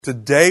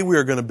Today we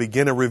are going to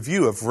begin a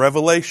review of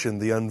Revelation,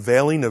 the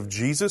unveiling of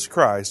Jesus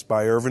Christ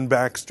by Irvin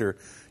Baxter,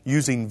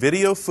 using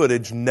video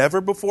footage never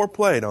before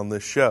played on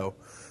this show.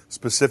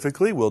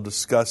 Specifically, we'll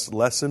discuss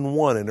Lesson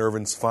 1 in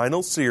Irvin's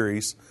final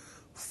series,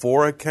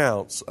 4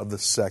 Accounts of the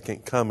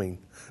Second Coming.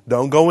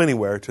 Don't go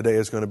anywhere. Today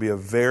is going to be a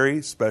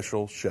very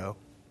special show.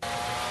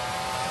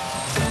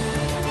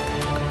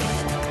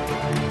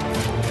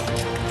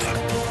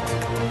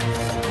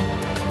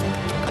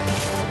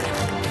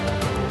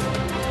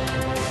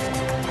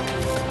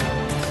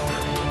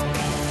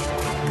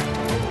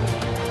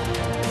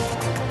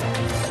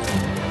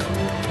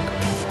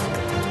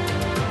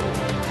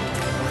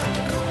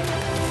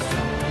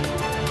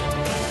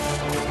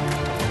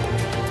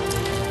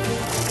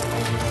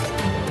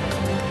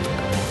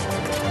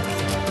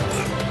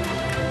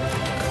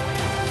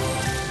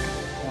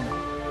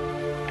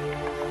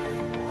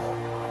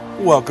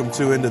 Welcome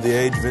to Into the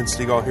Age. Vince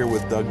Stegall here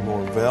with Doug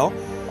Norvell. We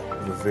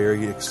have a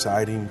very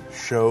exciting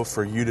show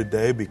for you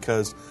today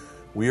because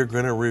we are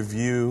going to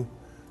review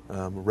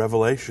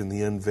Revelation,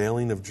 the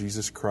unveiling of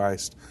Jesus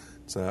Christ.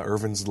 It's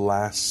Irvin's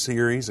last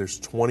series. There's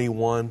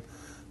 21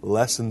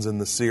 lessons in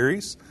the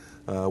series.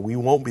 We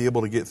won't be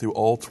able to get through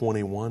all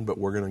 21, but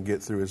we're going to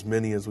get through as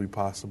many as we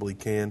possibly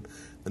can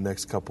the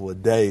next couple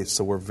of days.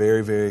 So we're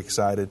very, very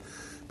excited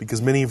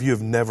because many of you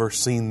have never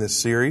seen this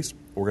series.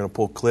 We're going to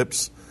pull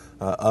clips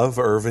of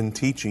Irvin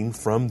teaching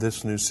from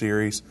this new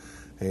series,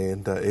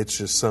 and it's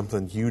just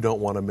something you don't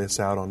want to miss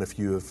out on if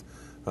you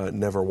have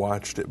never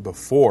watched it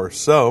before.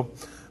 So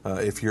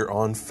if you're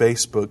on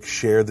Facebook,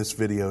 share this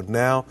video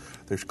now.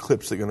 There's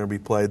clips that are going to be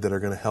played that are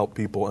going to help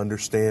people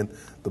understand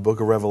the book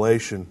of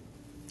Revelation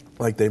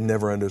like they've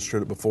never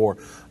understood it before.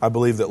 I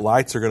believe that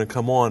lights are going to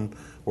come on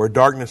where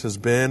darkness has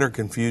been or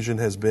confusion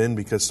has been,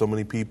 because so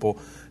many people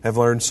have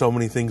learned so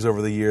many things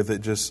over the year that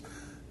just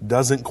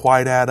doesn't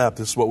quite add up.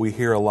 This is what we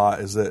hear a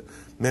lot, is that,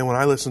 man, when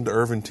I listened to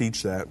Irvin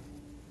teach that,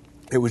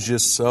 it was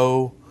just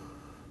so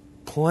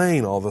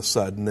plain all of a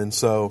sudden. And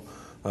so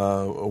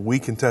we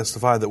can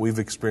testify that we've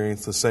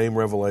experienced the same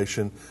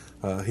revelation.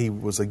 He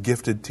was a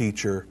gifted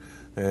teacher,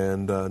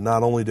 and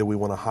not only did we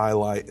want to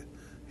highlight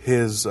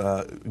his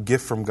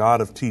gift from God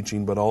of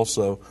teaching, but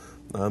also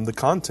the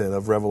content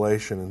of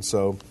Revelation. And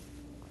so,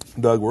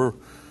 Doug,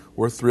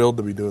 we're thrilled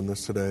to be doing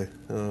this today.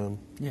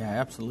 Yeah,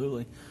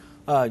 absolutely.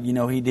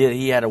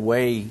 He had a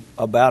way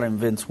about him,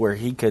 Vince, where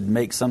he could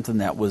make something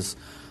that was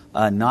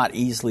not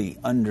easily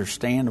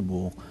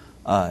understandable.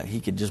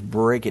 He could just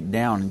break it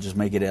down and just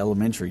make it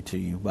elementary to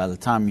you. By the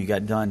time you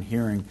got done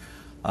hearing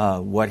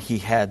what he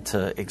had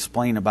to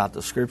explain about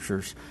the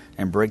Scriptures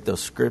and break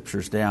those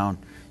Scriptures down,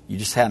 you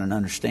just had an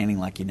understanding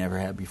like you never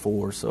had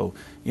before. So,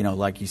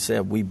 like you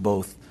said, we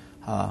both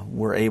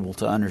were able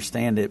to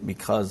understand it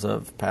because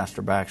of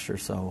Pastor Baxter.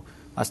 So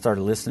I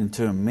started listening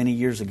to him many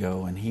years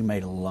ago, and he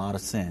made a lot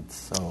of sense.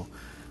 So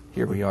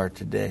here we are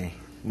today.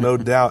 No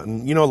doubt.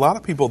 And, a lot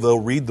of people, they'll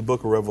read the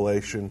book of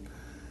Revelation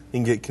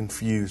and get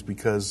confused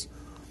because,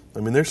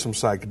 there's some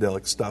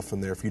psychedelic stuff in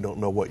there if you don't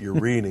know what you're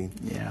reading.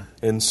 Yeah.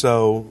 And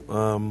so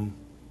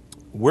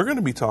we're going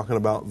to be talking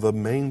about the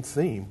main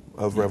theme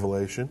of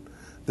Revelation.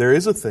 There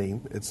is a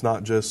theme. It's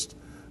not just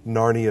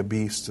Narnia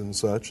beasts and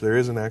such. There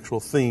is an actual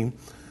theme.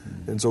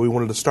 Mm-hmm. And so we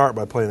wanted to start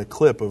by playing a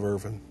clip of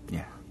Irvin.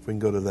 Yeah. If we can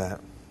go to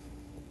that.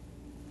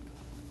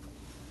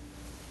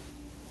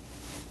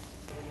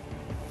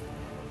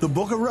 The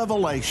book of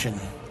Revelation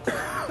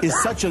is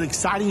such an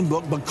exciting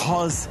book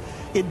because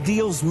it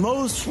deals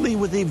mostly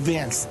with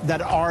events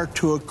that are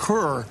to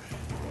occur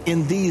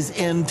in these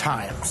end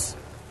times.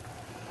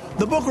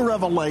 The book of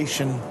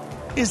Revelation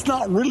is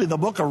not really the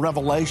book of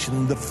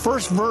Revelation. The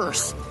first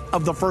verse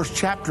of the first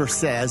chapter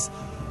says,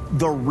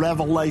 the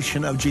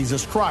revelation of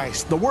Jesus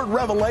Christ. The word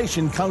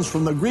revelation comes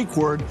from the Greek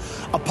word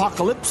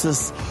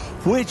apocalypsis,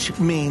 which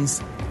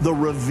means the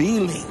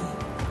revealing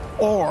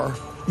or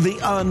the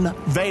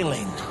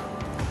unveiling.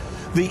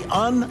 The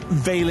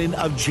unveiling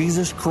of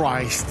Jesus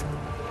Christ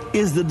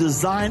is the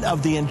design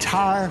of the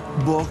entire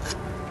book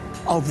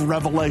of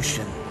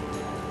Revelation.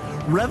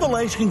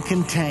 Revelation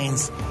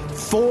contains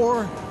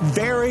 4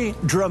 very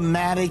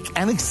dramatic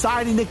and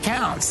exciting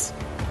accounts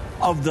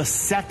of the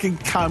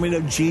second coming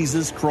of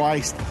Jesus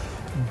Christ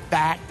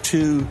back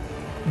to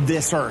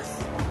this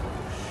earth.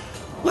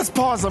 Let's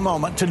pause a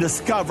moment to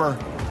discover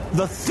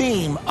the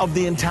theme of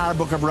the entire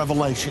book of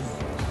Revelation.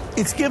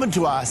 It's given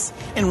to us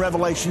in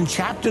Revelation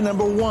chapter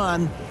number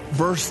 1,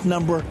 verse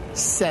number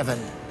 7.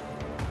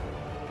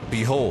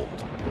 Behold,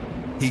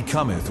 he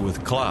cometh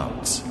with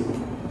clouds,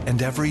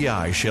 and every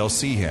eye shall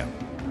see him,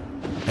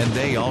 and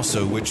they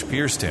also which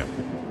pierced him,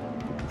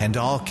 and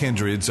all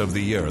kindreds of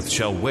the earth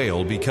shall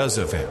wail because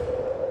of him.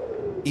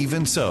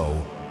 Even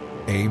so,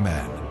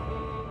 amen.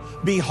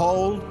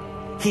 Behold,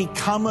 he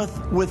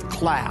cometh with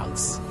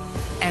clouds,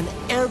 and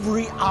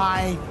every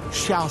eye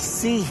shall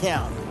see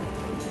him,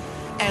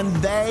 and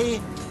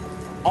they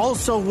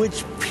also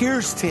which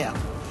pierced him,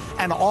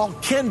 and all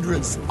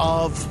kindreds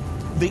of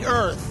the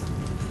earth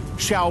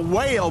shall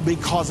wail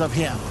because of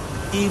him.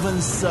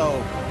 Even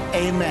so,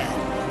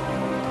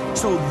 amen.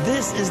 So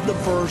this is the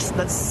verse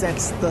that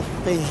sets the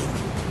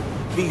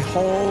theme.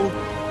 Behold,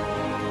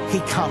 he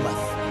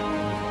cometh.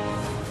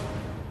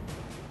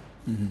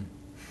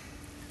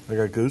 I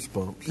got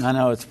goosebumps. I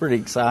know, it's pretty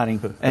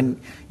exciting. And,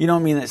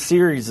 that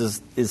series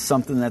is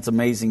something that's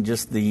amazing,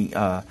 just the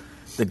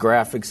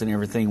graphics and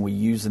everything we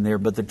use in there.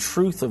 But the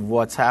truth of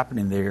what's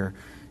happening there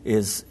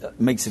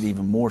makes it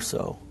even more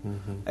so.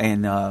 Mm-hmm.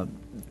 And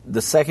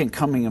the second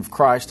coming of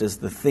Christ is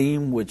the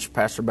theme, which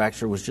Pastor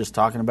Baxter was just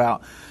talking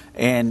about.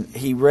 And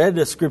he read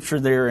a scripture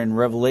there in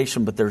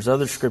Revelation, but there's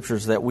other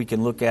scriptures that we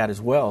can look at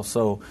as well.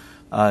 So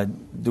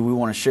do we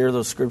want to share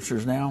those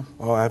scriptures now?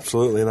 Oh,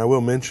 absolutely. And I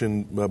will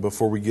mention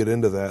before we get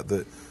into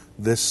that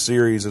this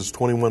series is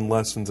 21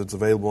 lessons. It's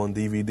available on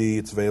DVD.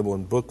 It's available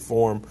in book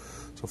form.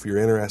 So if you're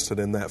interested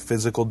in that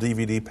physical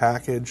DVD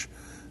package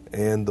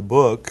and the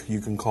book,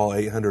 you can call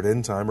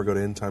 800-END-TIME or go to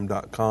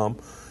endtime.com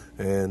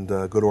and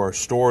go to our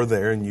store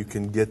there, and you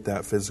can get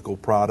that physical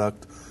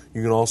product.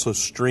 You can also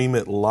stream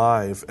it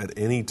live at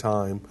any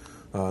time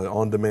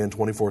on demand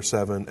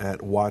 24/7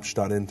 at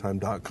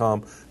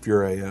watch.endtime.com. If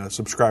you're a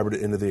subscriber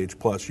to End of the Age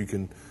Plus, you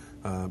can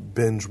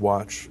binge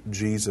watch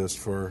Jesus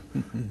for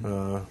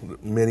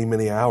many,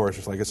 many hours.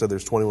 Just like I said,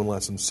 there's 21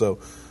 lessons, so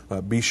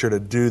be sure to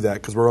do that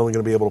because we're only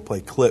going to be able to play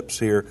clips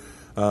here.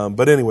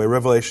 But anyway,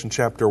 Revelation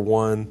chapter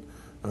 1,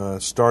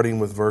 starting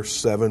with verse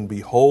 7,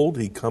 Behold,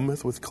 he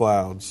cometh with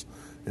clouds,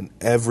 and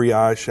every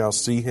eye shall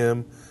see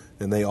him,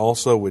 and they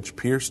also which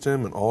pierced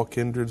him, and all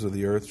kindreds of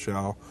the earth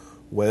shall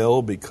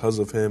wail because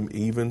of him.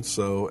 Even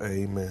so,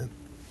 amen.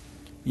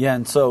 Yeah,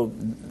 and so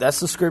that's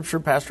the scripture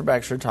Pastor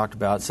Baxter talked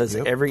about. It says,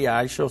 Every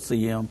eye shall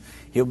see him.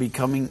 He'll be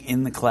coming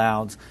in the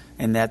clouds,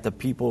 and that the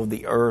people of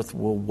the earth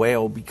will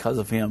wail because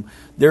of him.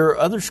 There are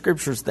other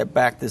scriptures that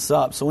back this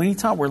up. So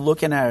anytime we're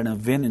looking at an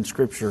event in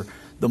Scripture,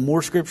 the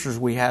more scriptures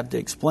we have to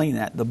explain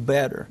that, the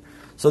better.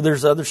 So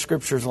there's other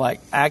scriptures like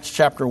Acts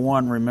chapter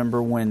 1,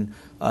 remember when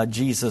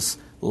Jesus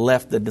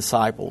left the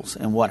disciples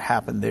and what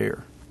happened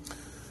there.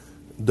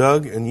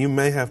 Doug, and you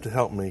may have to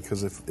help me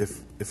because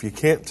if you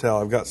can't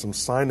tell, I've got some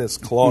sinus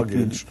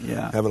cloggage,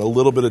 having a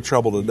little bit of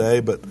trouble today,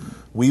 but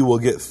we will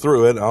get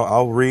through it.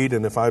 I'll read,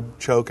 and if I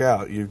choke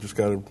out, you've just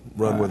got to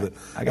run with it.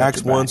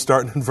 Acts 1,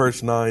 starting in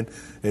verse 9,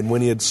 And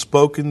when he had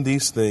spoken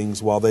these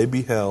things while they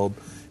beheld,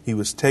 he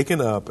was taken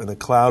up, and a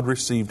cloud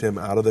received him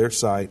out of their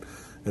sight.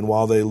 And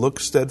while they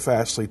looked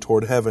steadfastly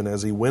toward heaven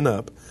as he went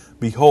up,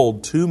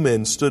 behold, 2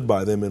 men stood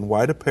by them in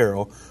white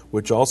apparel,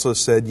 which also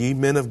said, Ye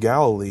men of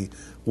Galilee,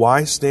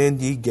 why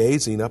stand ye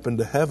gazing up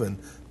into heaven?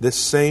 This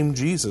same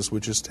Jesus,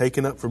 which is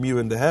taken up from you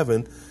into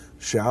heaven,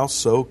 shall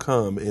so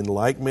come in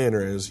like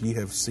manner as ye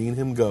have seen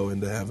him go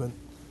into heaven.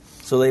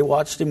 So they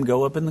watched him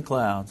go up in the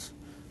clouds,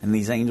 and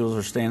these angels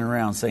are standing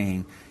around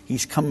saying,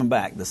 He's coming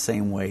back the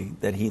same way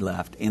that he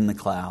left, in the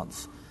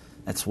clouds.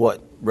 That's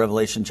what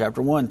Revelation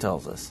chapter 1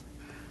 tells us.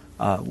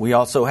 We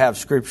also have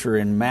scripture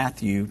in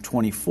Matthew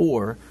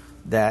 24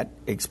 that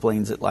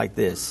explains it like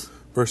this.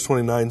 Verse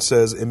 29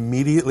 says,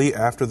 Immediately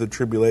after the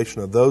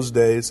tribulation of those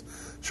days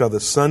shall the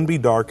sun be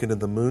darkened, and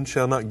the moon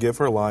shall not give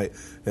her light,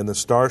 and the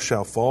stars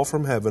shall fall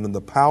from heaven, and the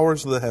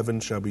powers of the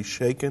heavens shall be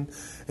shaken.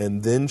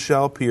 And then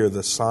shall appear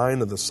the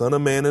sign of the Son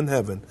of Man in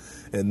heaven.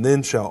 And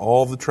then shall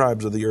all the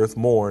tribes of the earth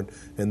mourn,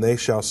 and they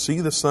shall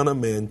see the Son of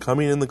Man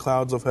coming in the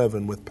clouds of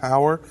heaven with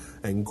power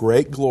and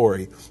great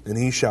glory. And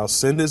he shall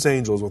send his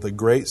angels with a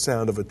great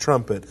sound of a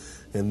trumpet,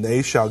 and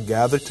they shall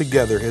gather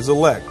together his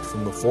elect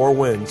from the four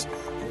winds,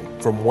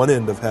 from one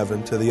end of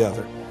heaven to the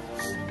other.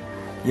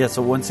 Yeah,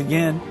 so once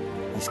again,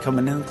 he's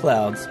coming in the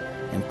clouds,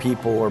 and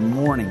people are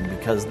mourning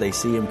because they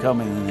see him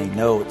coming and they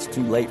know it's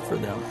too late for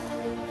them.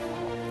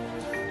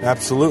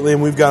 Absolutely,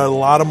 and we've got a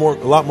lot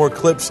more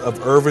clips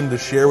of Irvin to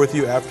share with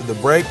you after the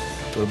break.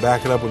 We'll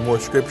back it up with more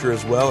scripture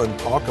as well and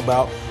talk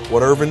about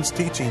what Irvin's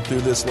teaching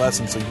through this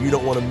lesson, so you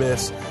don't want to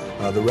miss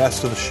the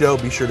rest of the show.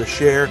 Be sure to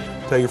share,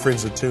 tell your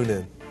friends to tune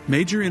in.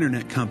 Major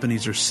internet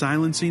companies are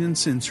silencing and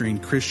censoring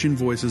Christian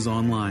voices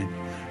online.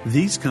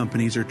 These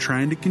companies are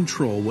trying to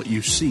control what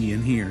you see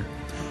and hear.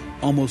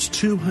 Almost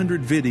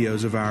 200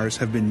 videos of ours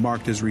have been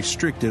marked as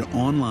restricted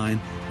online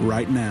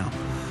right now.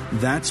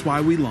 That's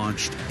why we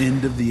launched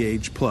End of the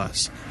Age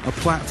Plus, a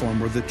platform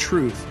where the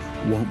truth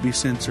won't be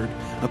censored,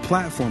 a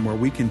platform where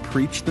we can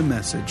preach the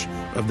message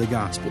of the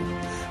gospel.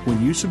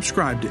 When you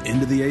subscribe to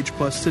End of the Age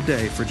Plus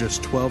today for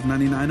just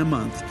 $12.99 a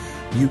month,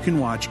 you can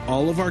watch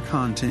all of our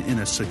content in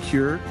a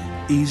secure,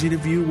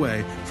 easy-to-view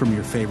way from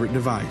your favorite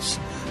device.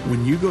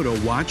 When you go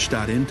to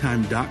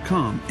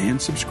watch.endtime.com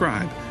and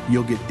subscribe,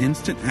 you'll get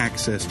instant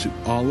access to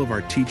all of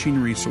our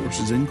teaching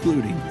resources,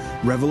 including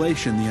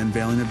Revelation, the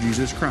Unveiling of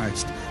Jesus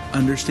Christ,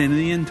 Understanding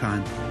the End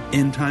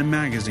Time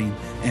Magazine,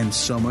 and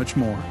so much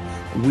more.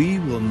 We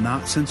will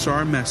not censor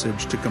our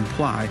message to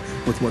comply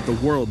with what the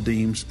world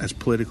deems as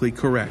politically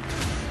correct.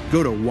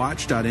 Go to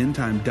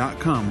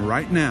watch.endtime.com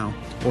right now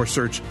or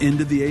search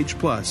End of the Age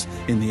Plus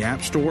in the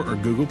App Store or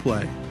Google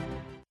Play.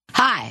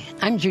 Hi,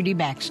 I'm Judy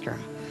Baxter.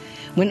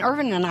 When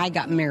Irvin and I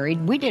got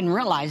married, we didn't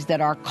realize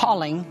that our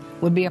calling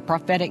would be a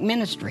prophetic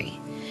ministry.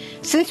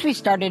 Since we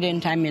started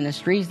End Time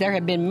Ministries, there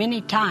have been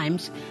many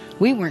times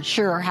We weren't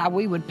sure how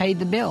we would pay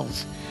the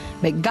bills,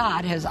 but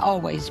God has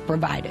always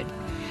provided.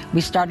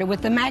 We started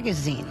with the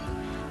magazine,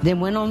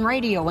 then went on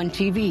radio and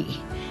TV,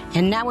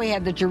 and now we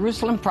have the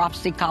Jerusalem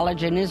Prophecy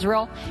College in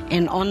Israel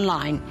and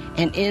online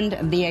and End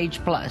of the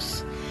Age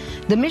Plus.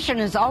 The mission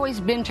has always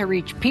been to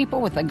reach people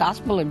with the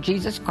gospel of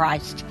Jesus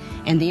Christ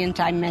and the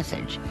end-time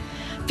message.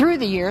 Through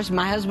the years,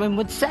 my husband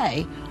would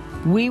say,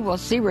 we will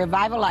see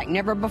revival like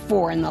never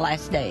before in the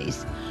last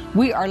days.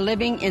 We are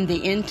living in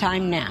the end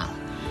time now.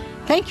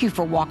 Thank you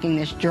for walking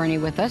this journey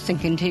with us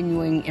and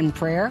continuing in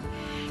prayer.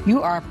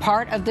 You are a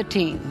part of the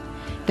team.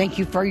 Thank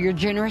you for your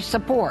generous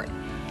support.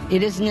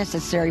 It is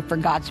necessary for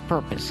God's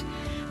purpose.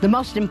 The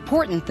most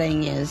important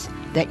thing is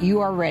that you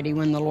are ready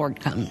when the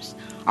Lord comes.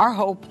 Our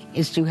hope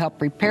is to help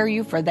prepare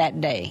you for that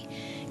day.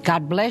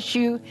 God bless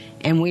you,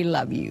 and we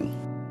love you.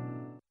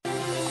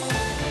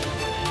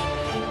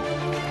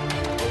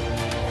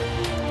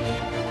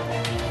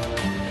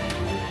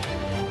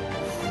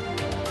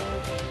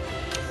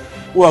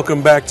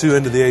 Welcome back to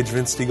End of the Age.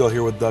 Vince Stegall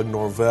here with Doug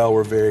Norvell.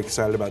 We're very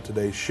excited about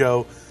today's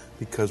show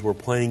because we're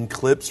playing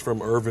clips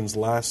from Irvin's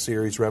last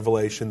series,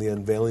 Revelation, the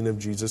Unveiling of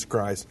Jesus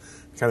Christ,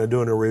 kind of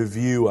doing a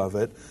review of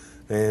it.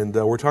 And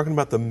we're talking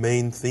about the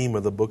main theme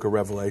of the book of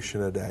Revelation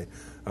today.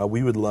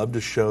 We would love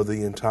to show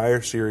the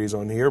entire series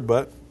on here,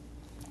 but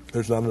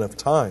there's not enough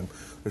time.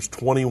 There's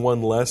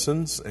 21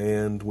 lessons,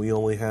 and we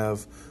only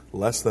have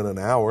less than an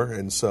hour,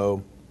 and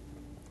so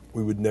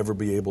we would never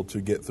be able to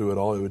get through it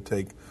all. It would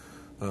take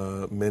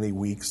many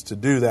weeks to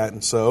do that,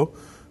 and so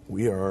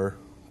we are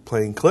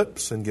playing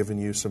clips and giving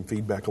you some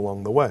feedback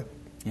along the way.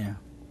 Yeah.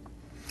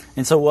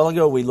 And so a while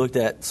ago we looked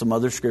at some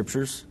other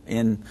scriptures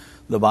in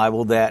the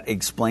Bible that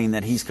explain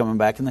that he's coming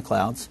back in the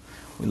clouds.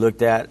 We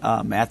looked at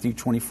Matthew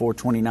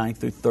 24:29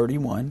 through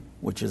 31,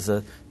 which is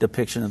a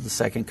depiction of the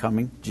second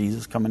coming,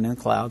 Jesus coming in the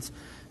clouds,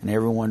 and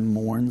everyone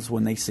mourns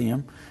when they see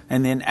him.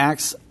 And then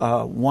Acts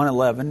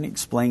 1:11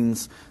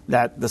 explains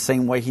that the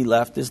same way he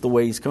left is the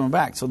way he's coming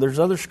back. So there's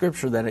other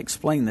scripture that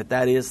explain that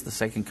that is the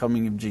second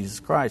coming of Jesus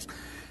Christ.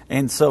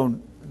 And so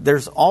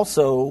there's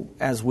also,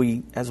 as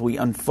we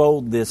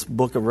unfold this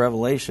book of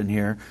Revelation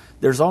here,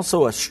 there's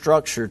also a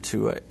structure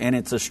to it. And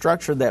it's a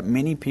structure that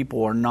many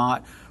people are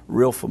not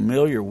real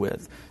familiar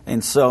with.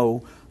 And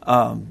so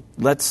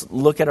let's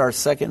look at our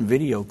second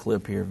video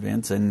clip here,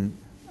 Vince, and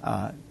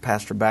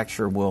Pastor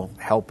Baxter will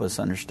help us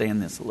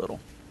understand this a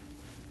little.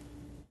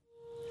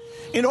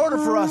 In order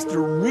for us to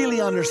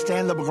really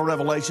understand the book of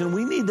Revelation,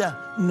 we need to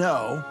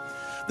know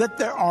that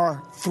there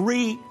are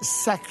 3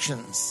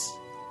 sections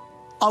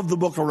of the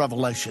book of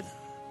Revelation.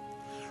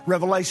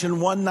 Revelation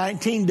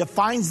 1:19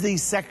 defines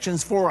these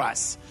sections for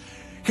us.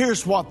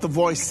 Here's what the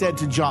voice said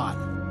to John.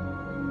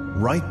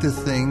 Write the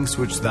things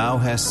which thou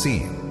hast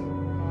seen,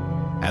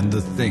 and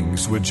the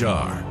things which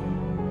are,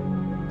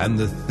 and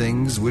the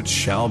things which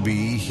shall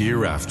be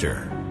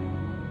hereafter.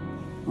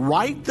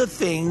 Write the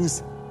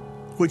things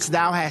which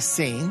thou hast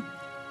seen,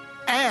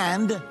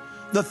 and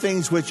the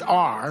things which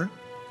are,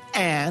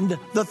 and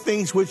the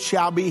things which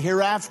shall be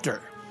hereafter.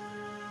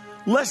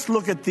 Let's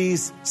look at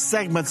these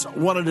segments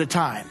one at a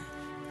time.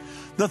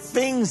 The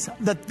things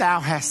that thou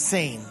hast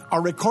seen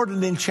are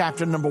recorded in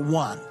chapter number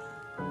 1.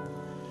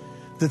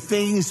 The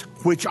things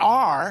which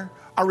are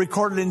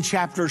recorded in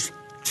chapters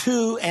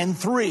 2 and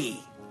 3.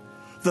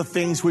 The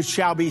things which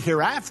shall be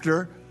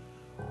hereafter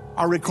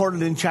are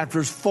recorded in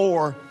chapters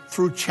 4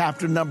 through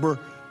chapter number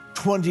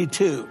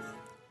 22.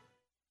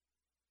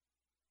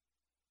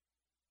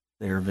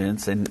 There,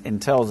 Vince, and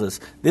tells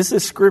us this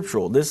is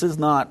scriptural. This is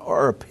not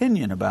our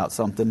opinion about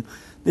something.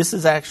 This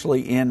is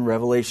actually in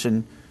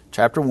Revelation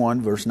chapter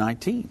 1, verse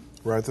 19.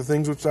 Right, the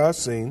things which thou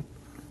hast seen,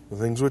 the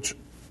things which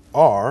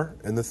are,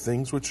 and the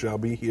things which shall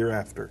be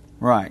hereafter.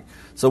 Right.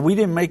 So we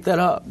didn't make that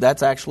up.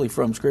 That's actually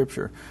from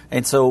Scripture.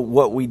 And so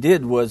what we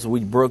did was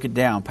we broke it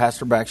down.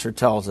 Pastor Baxter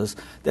tells us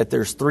that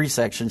there's 3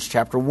 sections.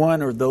 Chapter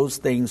 1 are those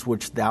things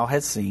which thou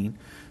hast seen.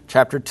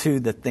 Chapter 2,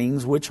 the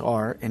things which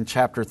are. And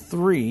chapter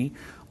 3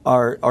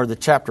 are the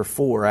chapter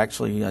 4,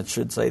 actually, I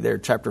should say there.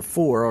 Chapter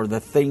 4 are the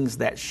things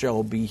that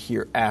shall be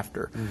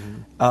hereafter.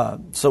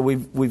 Mm-hmm. So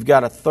we've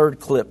got a third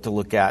clip to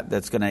look at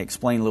that's going to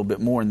explain a little bit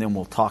more, and then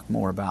we'll talk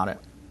more about it.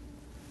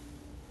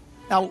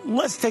 Now,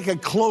 let's take a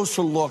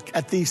closer look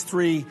at these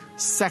 3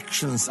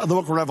 sections of the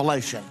book of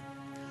Revelation.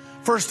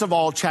 First of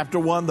all, chapter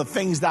 1, the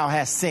things thou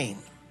hast seen.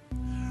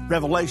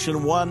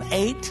 Revelation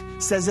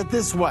 1:8 says it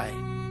this way.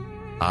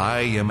 I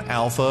am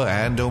Alpha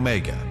and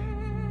Omega,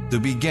 the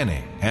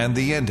beginning and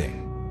the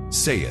ending,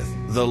 saith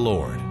the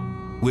Lord,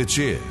 which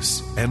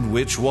is, and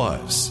which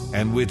was,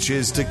 and which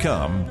is to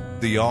come,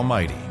 the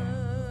Almighty.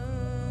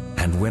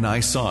 And when I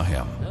saw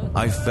him,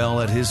 I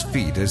fell at his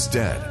feet as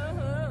dead.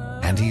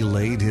 And he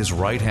laid his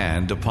right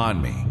hand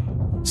upon me,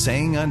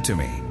 saying unto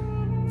me,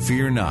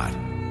 Fear not,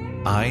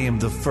 I am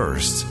the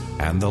first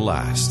and the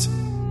last.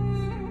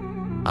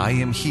 I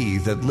am he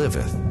that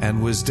liveth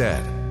and was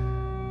dead,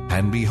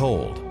 and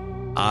behold,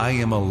 I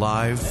am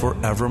alive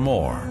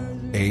forevermore.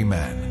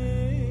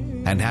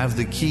 Amen. And have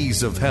the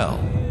keys of hell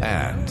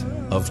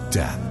and of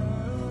death.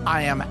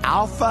 I am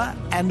Alpha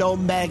and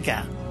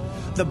Omega,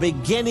 the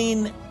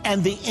beginning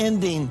and the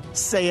ending,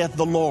 saith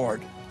the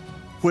Lord,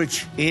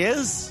 which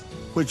is,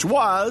 which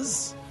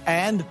was,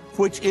 and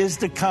which is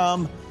to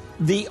come,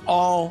 the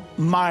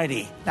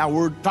Almighty. Now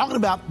we're talking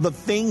about the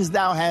things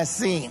thou hast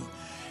seen.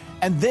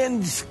 And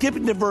then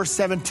skipping to verse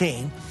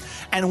 17,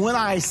 and when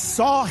I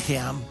saw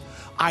him,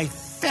 I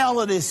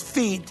fell at his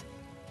feet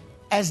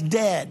as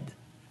dead.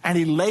 And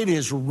he laid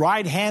his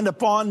right hand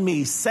upon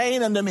me,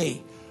 saying unto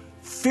me,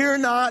 Fear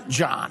not,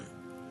 John.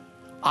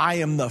 I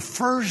am the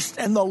first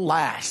and the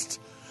last.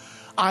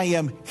 I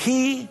am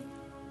he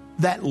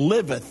that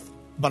liveth,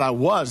 but I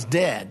was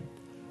dead.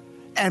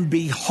 And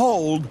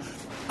behold,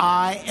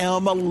 I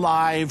am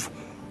alive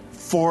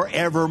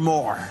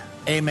forevermore.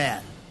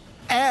 Amen.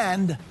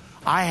 And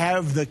I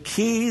have the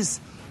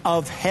keys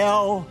of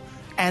hell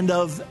and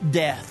of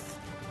death.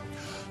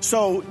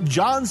 So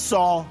John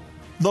saw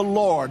the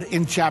Lord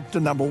in chapter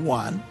number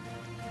 1,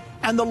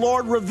 and the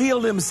Lord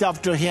revealed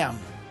himself to him.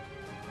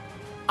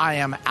 I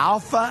am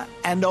Alpha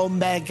and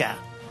Omega.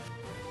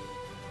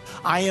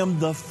 I am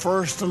the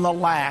first and the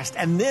last.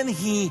 And then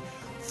he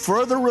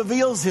further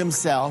reveals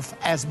himself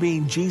as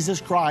being Jesus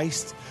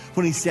Christ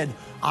when he said,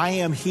 I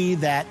am he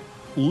that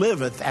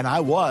liveth, and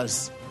I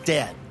was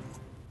dead.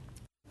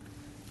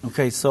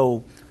 Okay,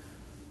 so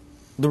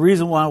the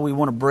reason why we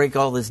want to break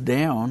all this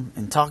down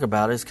and talk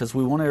about it is because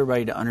we want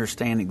everybody to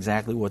understand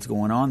exactly what's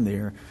going on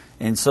there.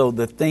 And so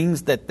the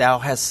things that thou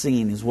hast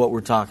seen is what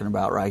we're talking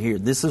about right here.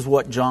 This is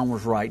what John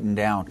was writing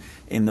down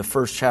in the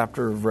first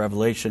chapter of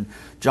Revelation.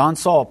 John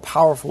saw a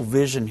powerful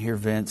vision here,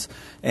 Vince,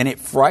 and it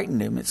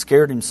frightened him. It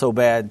scared him so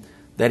bad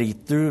that he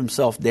threw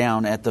himself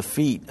down at the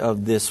feet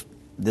of this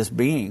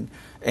being.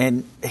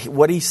 And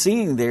what he's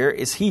seeing there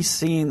is he's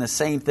seeing the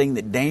same thing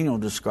that Daniel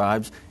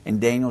describes in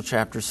Daniel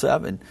chapter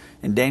 7.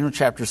 In Daniel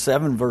chapter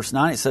 7, verse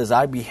 9, it says,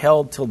 I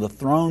beheld till the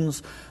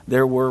thrones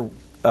there were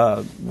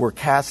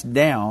cast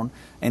down,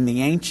 and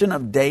the Ancient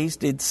of Days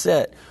did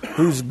sit,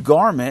 whose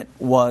garment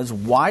was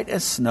white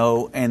as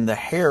snow, and the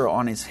hair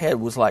on his head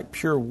was like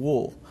pure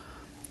wool.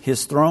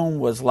 His throne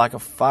was like a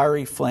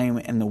fiery flame,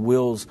 and the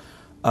wheels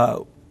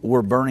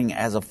were burning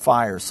as a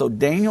fire. So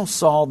Daniel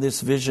saw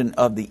this vision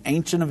of the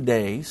Ancient of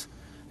Days,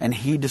 and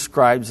he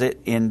describes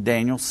it in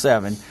Daniel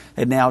 7.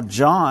 And now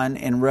John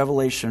in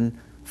Revelation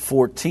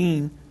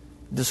 14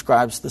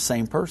 describes the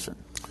same person.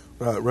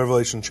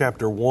 Revelation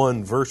chapter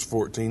 1, verse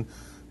 14,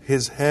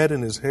 his head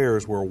and his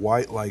hairs were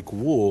white like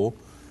wool,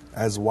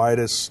 as white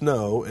as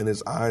snow, and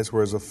his eyes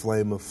were as a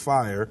flame of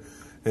fire,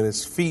 and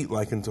his feet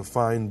like unto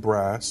fine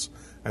brass,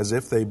 as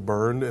if they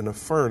burned in a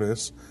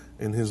furnace,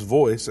 and his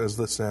voice as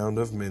the sound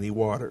of many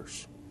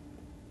waters.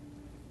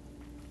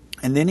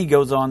 And then he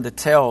goes on to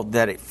tell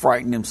that it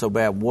frightened him so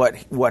bad.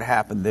 What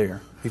happened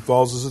there? He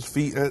falls at his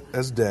feet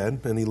as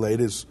dead, and he laid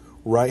his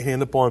right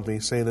hand upon me,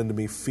 saying unto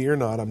me, Fear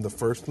not, I'm the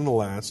first and the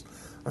last.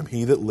 I'm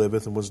he that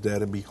liveth and was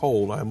dead, and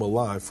behold, I am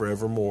alive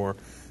forevermore.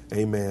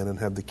 Amen. And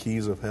have the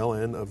keys of hell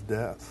and of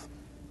death.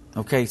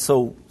 Okay,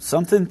 so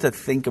something to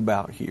think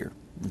about here.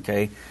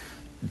 Okay,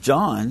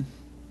 John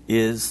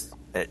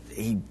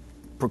he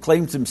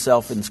proclaims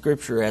himself in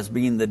Scripture as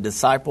being the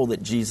disciple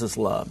that Jesus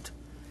loved.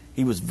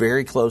 He was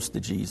very close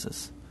to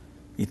Jesus.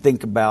 You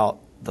think about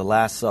the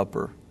Last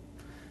Supper,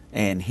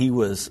 and he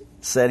was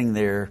sitting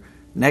there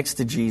next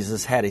to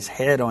Jesus, had his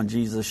head on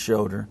Jesus'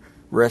 shoulder,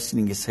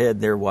 resting his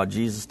head there while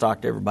Jesus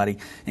talked to everybody.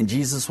 And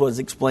Jesus was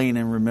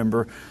explaining,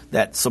 remember,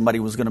 that somebody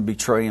was going to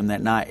betray him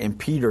that night. And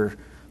Peter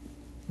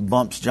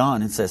bumps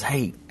John and says,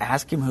 hey,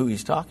 ask him who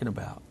he's talking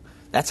about.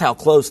 That's how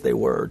close they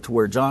were, to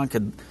where John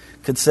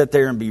could sit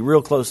there and be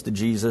real close to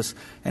Jesus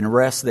and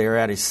rest there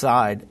at his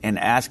side and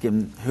ask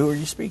him, who are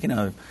you speaking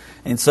of?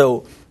 And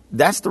so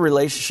that's the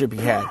relationship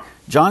he had.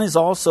 John is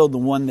also the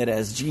one that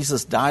as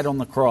Jesus died on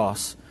the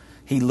cross,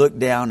 he looked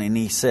down and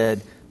he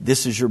said,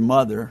 this is your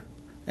mother,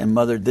 and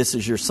mother, this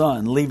is your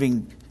son,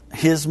 leaving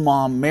his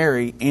mom,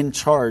 Mary, in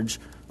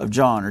charge of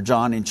John, or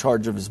John in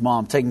charge of his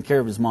mom, taking care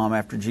of his mom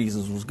after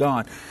Jesus was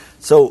gone.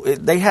 So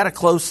they had a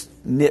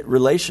close-knit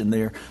relation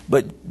there.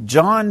 But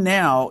John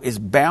now is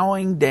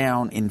bowing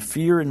down in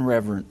fear and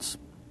reverence.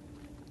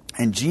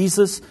 And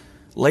Jesus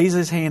lays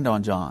his hand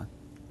on John.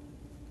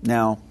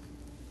 Now,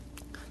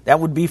 that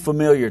would be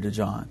familiar to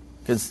John.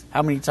 Because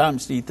how many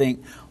times do you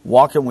think,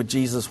 walking with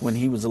Jesus when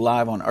he was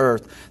alive on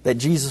earth, that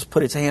Jesus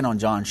put his hand on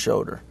John's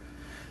shoulder?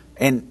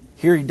 And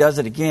here he does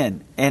it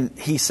again. And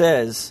he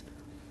says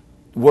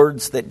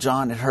words that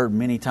John had heard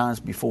many times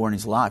before in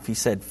his life. He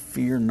said,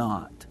 fear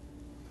not,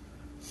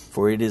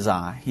 for it is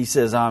I. He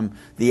says, I'm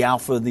the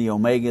Alpha, the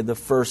Omega, the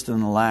first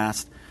and the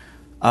last,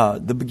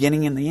 the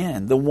beginning and the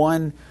end. The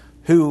one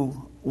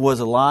who was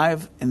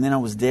alive and then I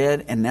was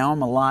dead and now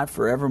I'm alive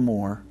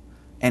forevermore.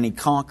 And he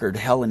conquered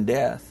hell and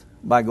death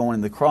by going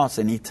to the cross.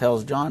 And he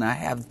tells John, I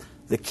have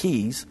the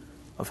keys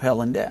of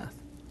hell and death.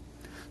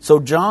 So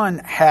John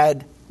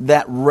had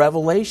that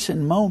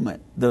revelation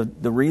moment.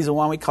 The reason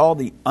why we call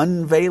the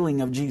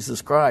unveiling of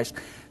Jesus Christ,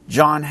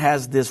 John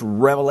has this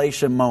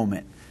revelation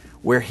moment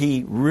where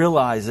he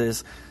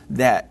realizes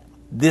that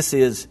this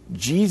is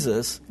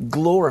Jesus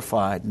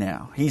glorified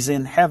now. He's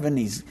in heaven.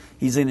 He's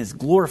in his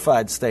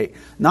glorified state.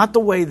 Not the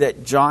way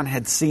that John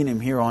had seen him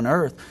here on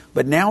earth,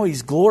 but now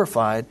he's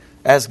glorified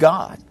as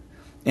God.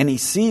 And he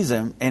sees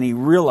him and he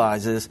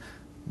realizes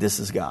this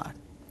is God.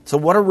 So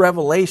what a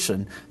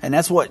revelation. And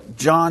that's what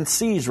John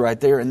sees right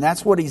there. And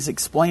that's what he's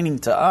explaining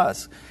to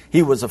us.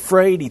 He was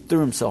afraid. He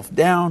threw himself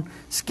down,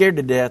 scared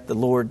to death. The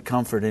Lord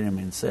comforted him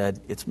and said,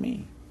 it's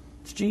me.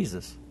 It's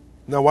Jesus.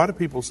 Now, why do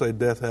people say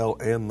death, hell,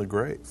 and the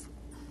grave?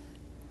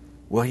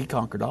 Well, he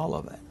conquered all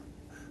of it.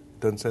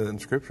 Doesn't say that in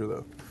Scripture,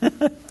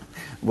 though.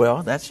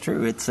 Well, that's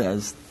true. It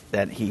says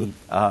that he...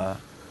 it's one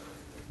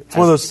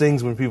of those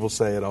things when people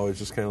say it, always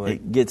just kind of like...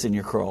 It gets in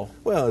your crawl.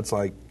 Well, it's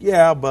like,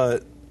 yeah,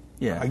 but...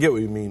 Yeah. I get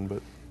what you mean,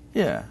 but...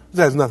 Yeah. It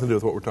has nothing to do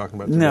with what we're talking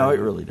about today. No, it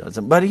really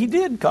doesn't. But he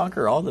did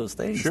conquer all those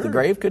things. Sure. The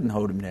grave couldn't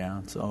hold him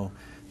down, so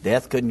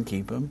death couldn't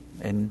keep him.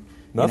 And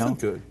nothing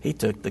could. He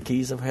took the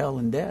keys of hell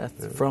and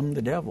death from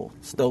the devil,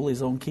 stole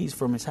his own keys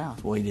from his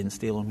house. Well, he didn't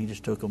steal them. He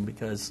just took them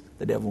because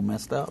the devil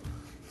messed up.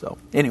 So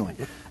anyway,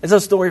 it's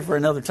a story for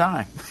another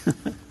time.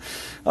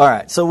 All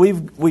right, so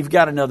we've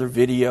got another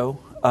video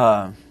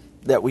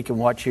that we can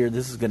watch here.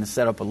 This is going to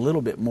set up a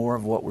little bit more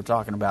of what we're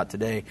talking about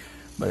today,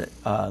 but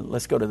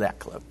let's go to that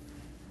clip.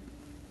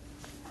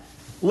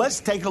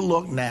 Let's take a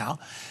look now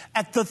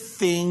at the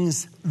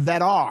things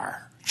that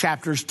are,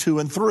 chapters 2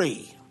 and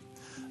 3.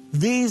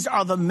 These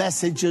are the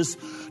messages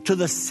to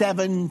the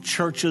 7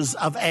 churches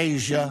of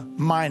Asia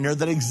Minor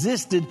that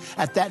existed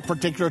at that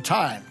particular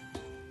time.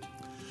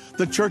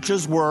 The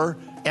churches were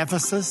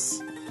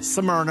Ephesus,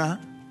 Smyrna,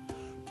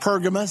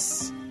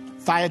 Pergamos,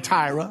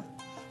 Thyatira,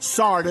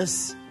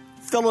 Sardis,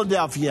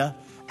 Philadelphia,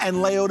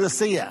 and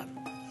Laodicea.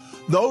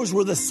 Those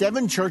were the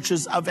 7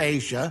 churches of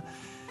Asia.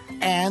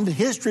 And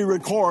history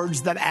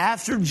records that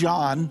after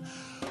John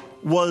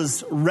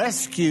was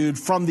rescued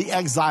from the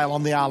exile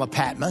on the Isle of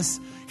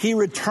Patmos, he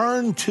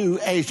returned to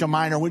Asia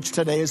Minor, which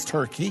today is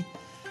Turkey,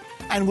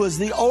 and was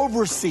the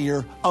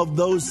overseer of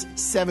those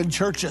 7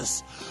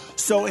 churches.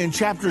 So in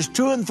chapters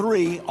 2 and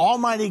 3,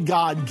 Almighty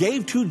God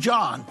gave to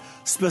John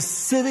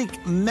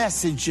specific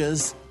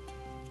messages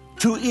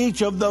to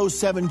each of those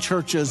 7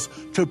 churches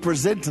to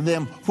present to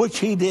them, which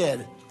he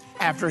did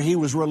after he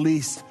was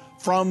released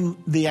from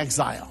the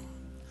exile.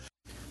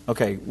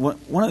 Okay,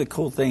 one of the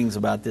cool things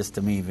about this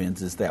to me,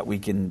 Vince, is that we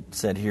can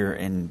sit here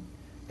and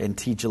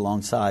teach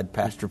alongside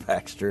Pastor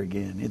Baxter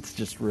again. It's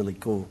just really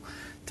cool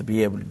to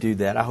be able to do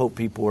that. I hope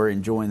people are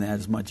enjoying that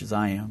as much as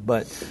I am.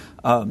 But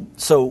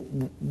so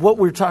what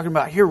we're talking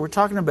about here, we're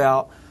talking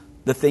about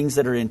the things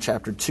that are in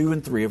chapter 2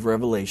 and 3 of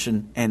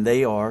Revelation, and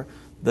they are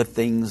the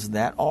things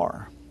that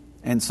are.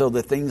 And so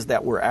the things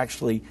that were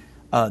actually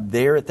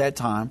there at that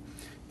time,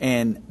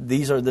 and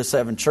these are the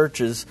 7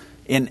 churches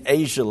in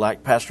Asia,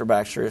 like Pastor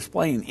Baxter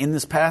explained. In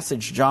this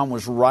passage, John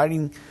was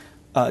writing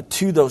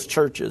to those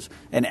churches.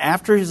 And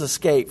after his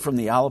escape from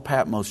the Isle of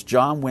Patmos,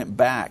 John went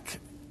back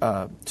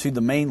to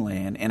the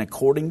mainland, and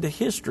according to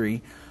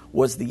history,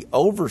 was the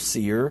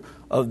overseer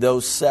of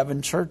those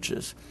 7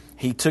 churches.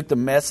 He took the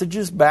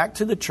messages back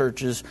to the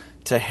churches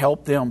to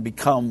help them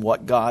become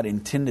what God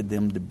intended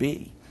them to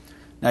be.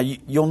 Now,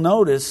 you'll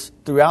notice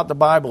throughout the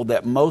Bible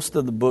that most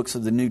of the books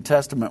of the New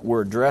Testament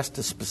were addressed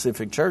to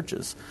specific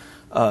churches.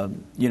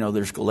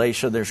 There's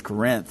Galatia, there's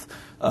Corinth.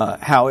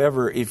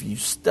 However, if you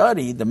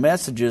study the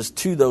messages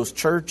to those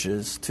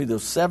churches, to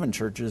those 7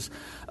 churches,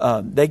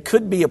 they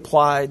could be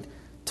applied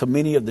to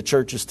many of the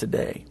churches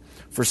today.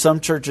 For some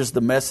churches, the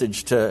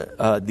message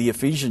to the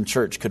Ephesian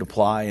church could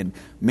apply, and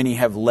many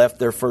have left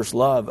their first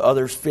love.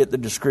 Others fit the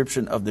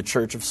description of the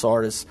church of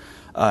Sardis,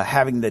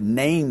 having the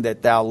name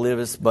that thou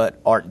livest but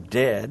art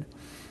dead.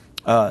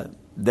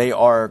 They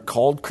are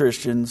called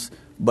Christians,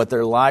 but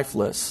they're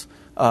lifeless.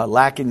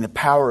 Lacking the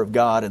power of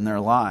God in their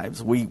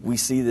lives. We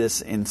see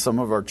this in some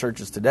of our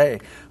churches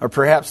today. Or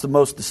perhaps the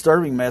most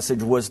disturbing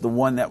message was the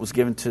one that was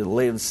given to the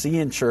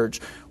Laodicean church,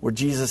 where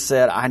Jesus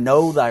said, I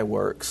know thy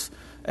works,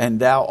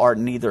 and thou art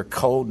neither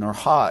cold nor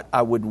hot.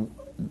 I would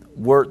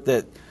word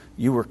that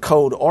you were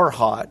cold or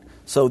hot.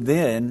 So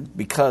then,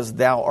 because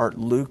thou art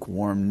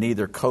lukewarm,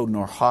 neither cold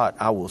nor hot,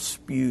 I will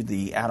spew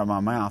thee out of my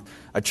mouth.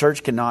 A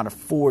church cannot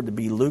afford to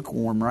be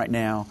lukewarm right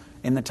now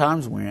in the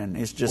times we're in.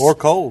 It's just, or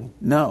cold.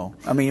 No.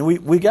 I mean,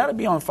 we got to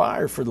be on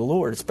fire for the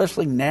Lord,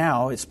 especially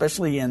now,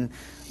 especially in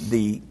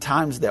the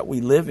times that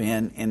we live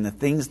in and the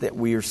things that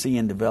we are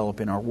seeing develop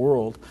in our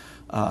world.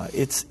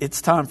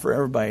 It's time for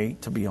everybody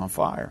to be on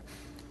fire.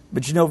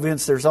 But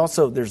Vince, there's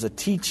a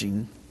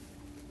teaching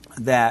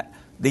that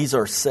these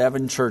are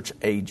 7 church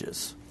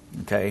ages.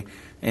 Okay?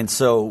 And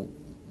so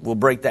we'll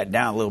break that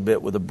down a little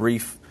bit with a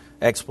brief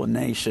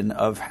explanation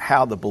of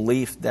how the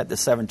belief that the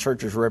 7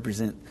 churches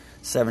represent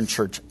 7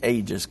 church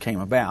ages came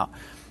about.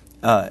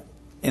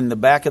 In the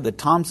back of the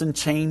Thompson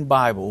Chain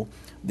Bible,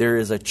 there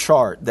is a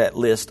chart that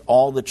lists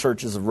all the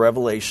churches of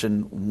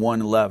Revelation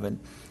 1:11.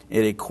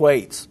 It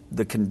equates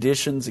the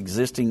conditions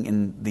existing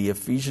in the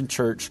Ephesian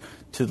church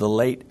to the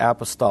late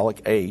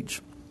apostolic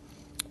age.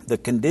 The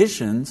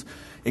conditions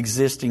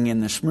existing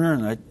in the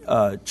Smyrna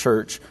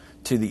church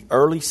to the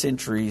early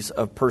centuries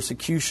of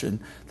persecution,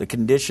 the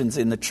conditions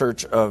in the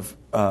church of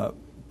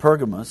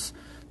Pergamos,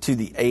 to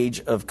the age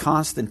of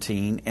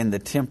Constantine and the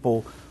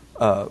temple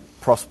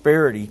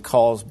prosperity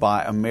caused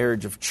by a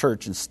marriage of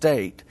church and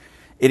state.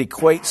 It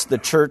equates the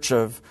church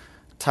of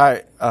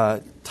Thyatira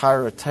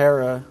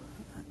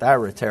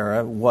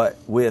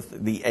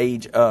with the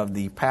age of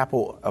the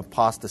papal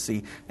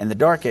apostasy and the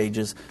Dark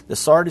Ages, the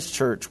Sardis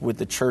church with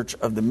the church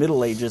of the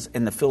Middle Ages,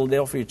 and the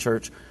Philadelphia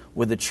church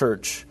with the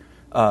church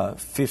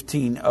with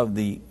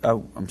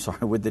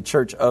the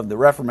Church of the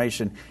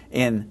Reformation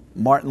in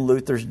Martin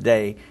Luther's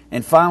day.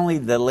 And finally,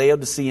 the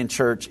Laodicean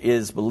church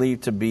is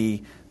believed to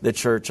be the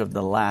church of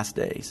the last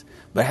days.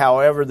 But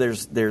however,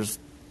 there's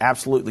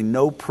absolutely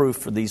no proof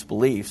for these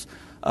beliefs.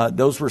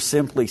 Those were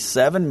simply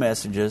 7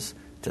 messages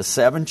to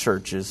 7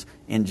 churches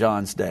in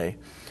John's day.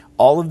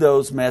 All of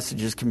those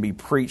messages can be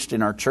preached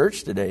in our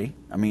church today.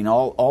 I mean,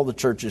 all the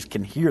churches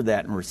can hear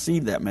that and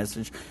receive that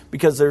message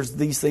because there's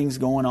these things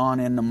going on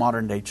in the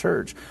modern day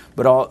church.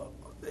 But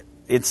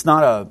it's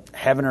not a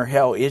heaven or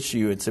hell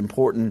issue. It's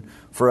important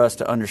for us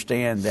to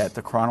understand that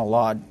the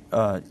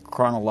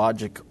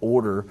chronologic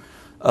order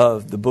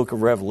of the book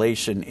of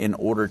Revelation in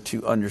order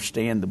to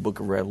understand the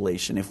book of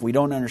Revelation. If we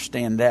don't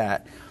understand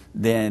that,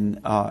 then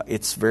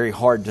it's very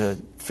hard to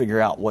figure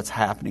out what's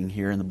happening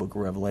here in the book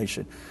of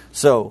Revelation.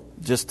 So,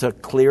 just to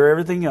clear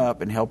everything up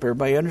and help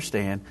everybody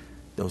understand,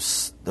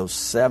 those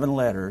 7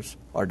 letters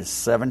are to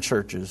 7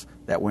 churches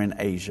that were in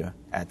Asia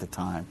at the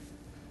time.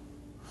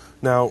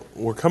 Now,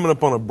 we're coming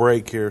up on a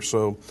break here,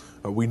 so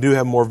we do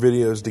have more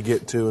videos to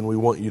get to, and we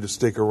want you to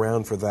stick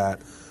around for that.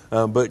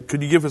 But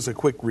could you give us a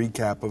quick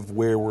recap of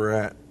where we're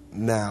at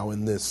now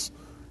in this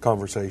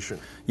conversation?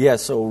 Yeah,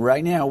 so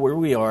right now where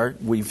we are,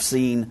 we've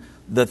seen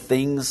the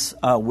things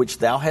which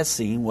thou hast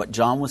seen, what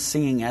John was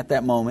seeing at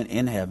that moment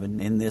in heaven,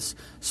 in this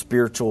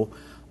spiritual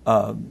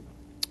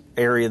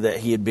area that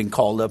he had been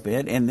called up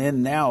in. And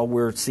then now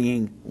we're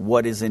seeing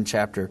what is in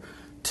chapter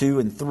 2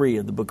 and 3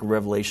 of the book of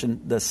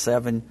Revelation, the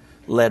 7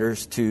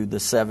 letters to the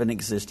 7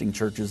 existing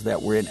churches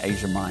that were in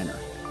Asia Minor.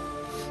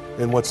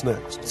 And what's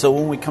next? So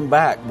when we come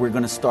back, we're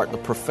going to start the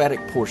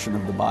prophetic portion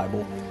of the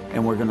Bible,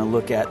 and we're going to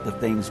look at the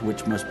things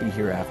which must be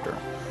hereafter.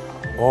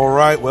 All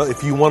right. Well,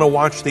 if you want to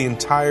watch the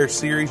entire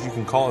series, you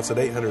can call us at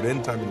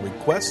 800-END-TIME and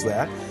request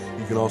that.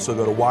 You can also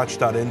go to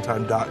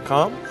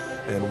watch.endtime.com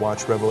and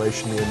watch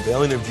Revelation, the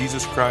Unveiling of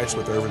Jesus Christ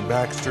with Irvin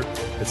Baxter.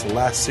 It's the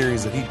last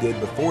series that he did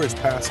before his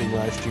passing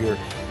last year.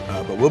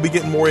 But we'll be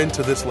getting more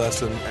into this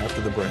lesson after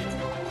the break.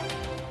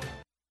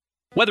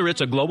 Whether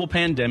it's a global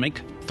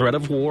pandemic, threat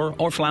of war,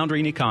 or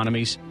floundering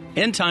economies,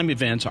 end-time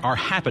events are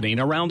happening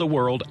around the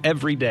world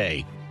every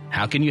day.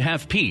 How can you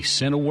have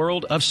peace in a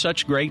world of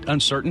such great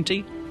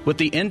uncertainty? With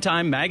the End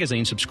Time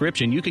magazine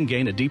subscription, you can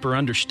gain a deeper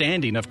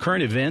understanding of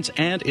current events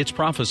and its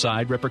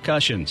prophesied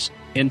repercussions.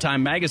 End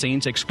Time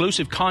magazine's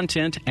exclusive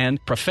content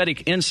and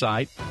prophetic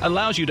insight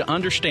allows you to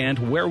understand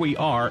where we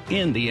are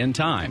in the end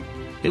time.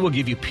 It will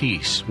give you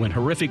peace when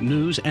horrific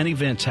news and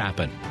events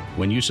happen.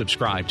 When you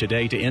subscribe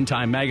today to End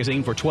Time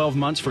magazine for 12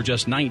 months for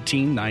just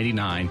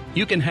 $19.99,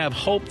 you can have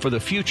hope for the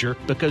future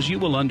because you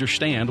will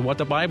understand what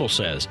the Bible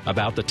says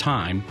about the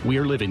time we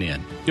are living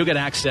in. You'll get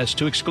access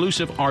to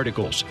exclusive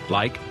articles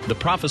like the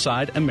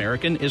Prophesied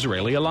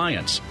American-Israeli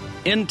Alliance,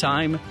 End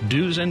Time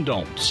Do's and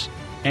Don'ts,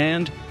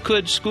 and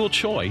Could School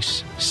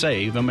Choice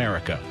Save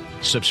America?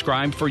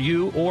 Subscribe for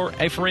you or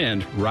a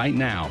friend right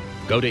now.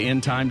 Go to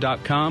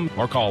endtime.com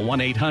or call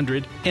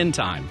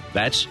 1-800-END-TIME.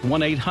 That's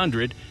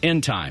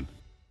 1-800-END-TIME.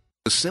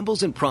 The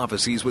symbols and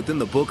prophecies within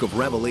the book of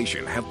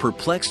Revelation have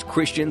perplexed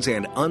Christians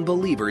and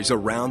unbelievers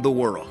around the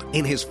world.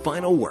 In his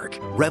final work,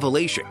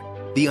 Revelation,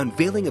 the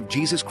Unveiling of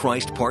Jesus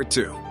Christ Part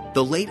 2,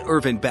 the late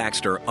Irvin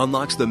Baxter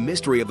unlocks the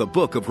mystery of the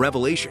book of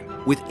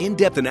Revelation with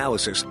in-depth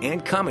analysis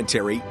and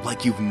commentary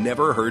like you've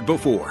never heard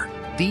before.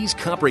 These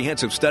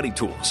comprehensive study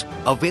tools,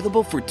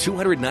 available for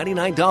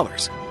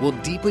 $299, will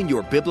deepen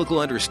your biblical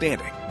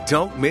understanding.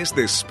 Don't miss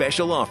this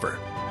special offer.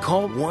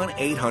 Call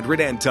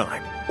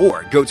 1-800-END-TIME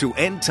or go to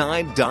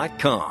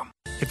endtime.com.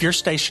 If your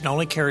station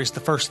only carries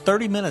the first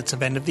 30 minutes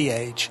of End of the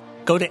Age,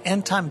 go to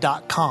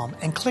endtime.com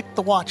and click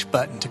the watch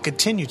button to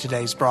continue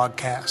today's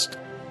broadcast.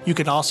 You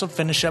can also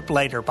finish up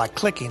later by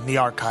clicking the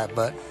archive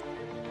button.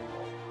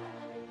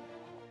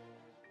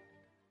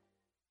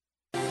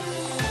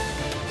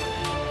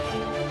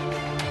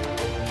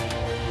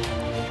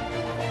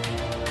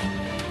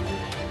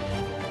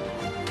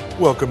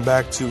 Welcome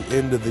back to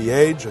End of the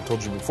Age. I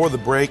told you before the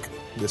break,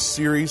 this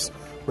series,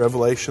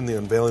 Revelation, the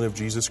Unveiling of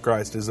Jesus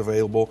Christ, is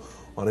available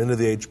on End of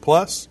the Age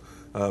Plus,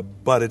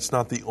 but it's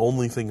not the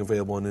only thing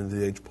available on End of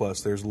the Age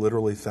Plus. There's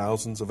literally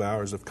thousands of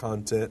hours of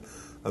content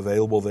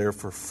available there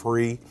for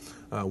free.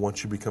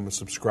 Once you become a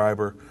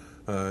subscriber,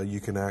 you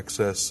can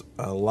access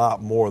a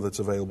lot more that's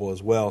available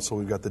as well. So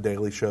we've got the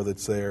daily show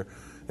that's there,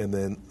 and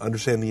then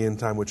Understand the End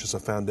Time, which is a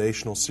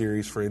foundational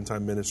series for End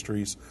Time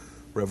Ministries,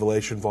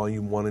 Revelation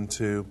Volume 1 and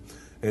 2,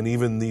 and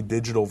even the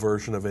digital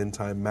version of End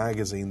Time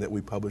magazine that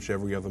we publish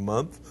every other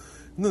month.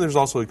 And then there's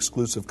also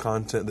exclusive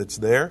content that's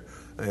there,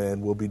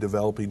 and we'll be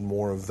developing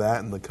more of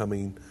that in the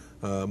coming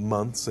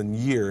months and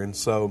year. And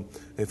so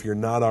if you're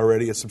not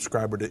already a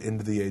subscriber to End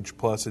of the Age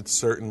Plus, it's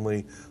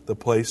certainly the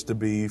place to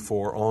be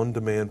for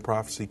on-demand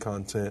prophecy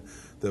content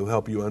that will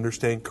help you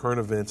understand current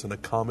events in a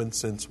common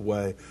sense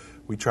way.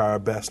 We try our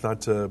best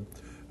not to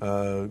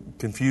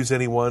confuse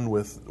anyone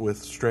with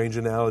strange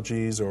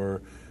analogies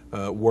or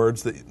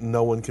words that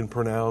no one can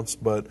pronounce,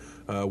 but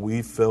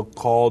we feel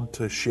called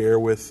to share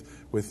with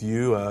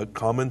you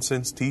common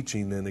sense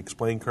teaching and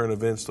explain current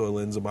events through a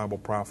lens of Bible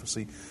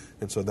prophecy.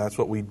 And so that's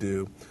what we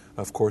do.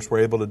 Of course, we're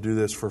able to do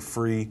this for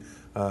free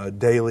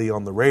daily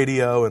on the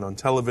radio and on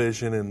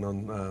television and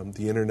on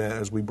the internet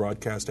as we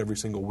broadcast every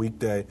single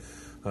weekday.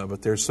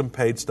 But there's some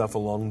paid stuff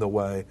along the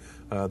way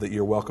that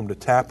you're welcome to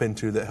tap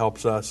into that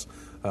helps us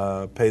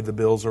pay the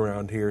bills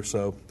around here.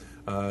 So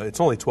it's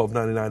only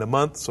 $12.99 a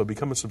month, so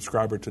become a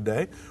subscriber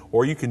today.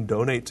 Or you can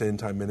donate to End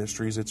Time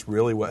Ministries. It's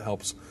really what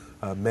helps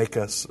make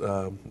this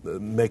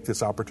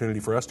opportunity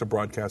for us to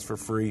broadcast for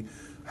free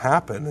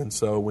happen. And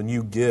so when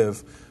you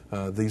give,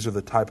 these are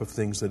the type of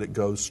things that it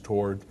goes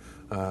toward,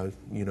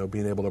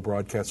 being able to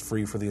broadcast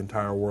free for the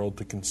entire world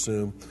to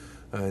consume.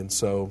 And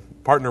so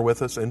partner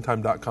with us,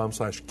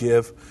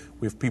 endtime.com/give.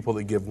 We have people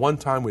that give one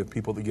time. We have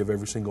people that give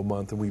every single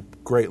month. And we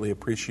greatly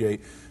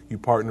appreciate you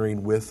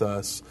partnering with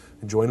us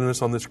and joining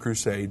us on this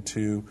crusade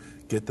to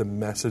get the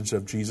message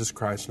of Jesus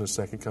Christ and His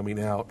second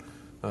coming out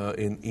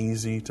in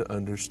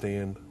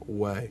easy-to-understand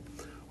way.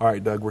 All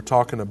right, Doug, we're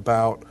talking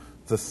about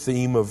the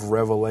theme of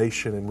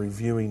Revelation and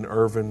reviewing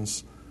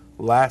Irvin's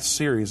last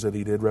series that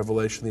he did,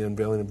 Revelation, the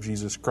Unveiling of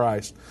Jesus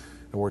Christ.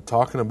 And we're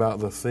talking about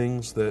the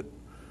things that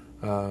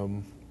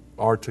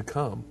are to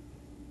come.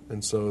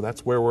 And so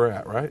that's where we're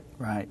at, right?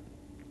 Right.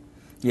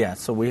 Yeah,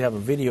 so we have a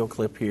video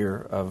clip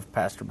here of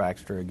Pastor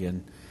Baxter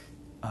again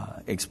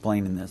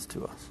explaining this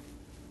to us.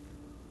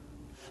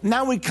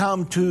 Now we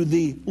come to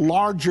the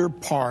larger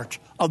part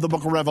of the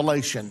book of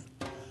Revelation.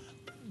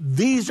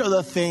 These are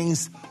the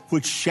things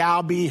which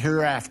shall be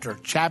hereafter.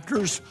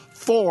 Chapters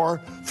 4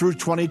 through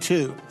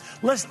 22.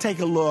 Let's take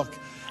a look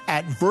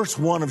at verse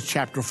 1 of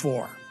chapter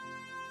 4.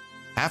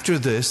 After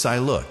this I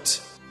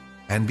looked,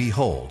 and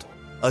behold,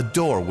 a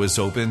door was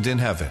opened in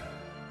heaven.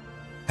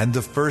 And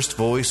the first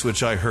voice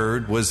which I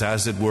heard was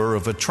as it were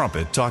of a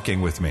trumpet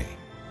talking with me,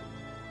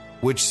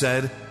 which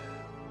said,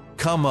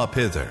 Come up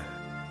hither,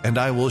 and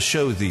I will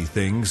show thee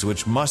things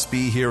which must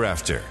be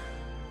hereafter.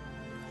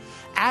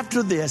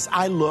 After this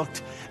I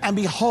looked, and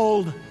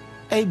behold,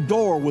 a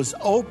door was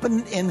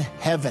opened in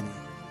heaven.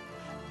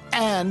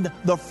 And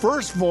the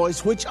first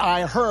voice which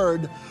I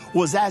heard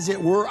was as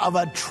it were of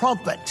a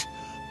trumpet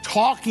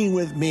talking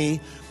with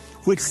me,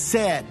 which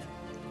said,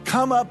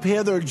 Come up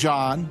hither,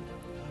 John,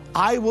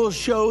 I will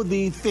show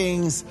thee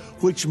things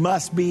which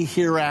must be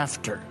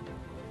hereafter.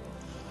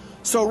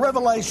 So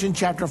Revelation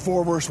chapter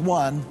 4 verse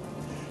 1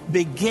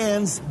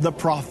 begins the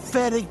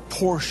prophetic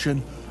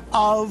portion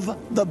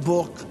of the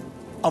book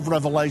of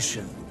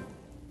Revelation.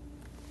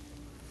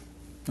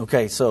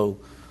 Okay, so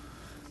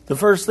the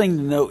first thing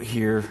to note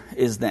here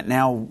is that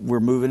now we're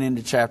moving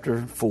into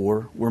chapter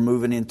 4. We're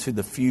moving into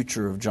the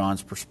future of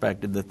John's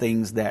perspective, the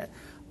things that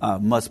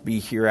must be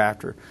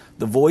hereafter.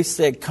 The voice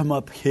said, Come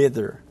up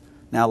hither.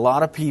 Now, a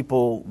lot of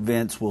people,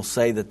 Vince, will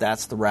say that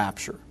that's the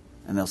rapture.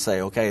 And they'll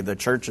say, okay, the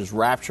church is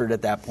raptured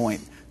at that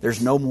point.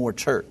 There's no more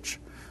church.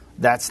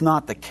 That's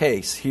not the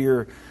case.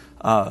 Here,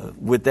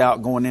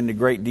 without going into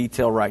great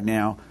detail right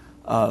now,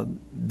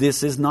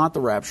 this is not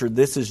the rapture.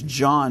 This is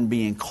John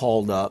being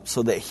called up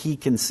so that he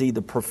can see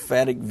the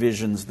prophetic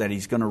visions that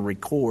he's going to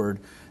record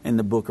in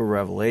the book of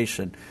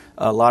Revelation.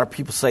 A lot of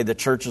people say the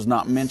church is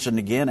not mentioned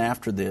again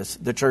after this.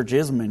 The church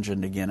is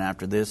mentioned again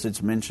after this.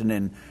 It's mentioned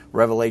in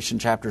Revelation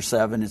chapter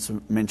 7. It's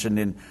mentioned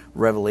in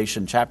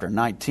Revelation chapter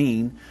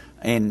 19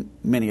 and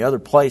many other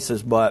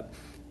places. But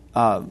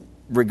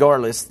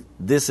regardless,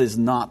 this is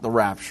not the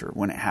rapture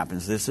when it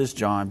happens. This is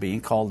John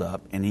being called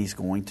up, and he's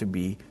going to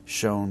be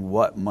shown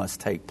what must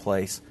take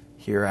place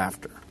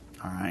hereafter.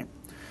 All right?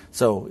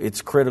 So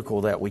it's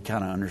critical that we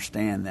kind of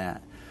understand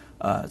that.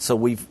 So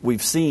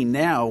we've seen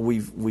now,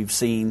 we've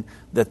seen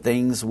the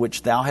things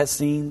which thou hast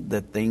seen,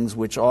 the things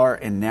which are,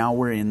 and now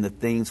we're in the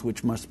things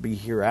which must be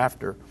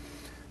hereafter.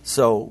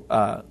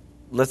 So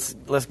let's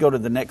go to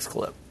the next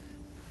clip.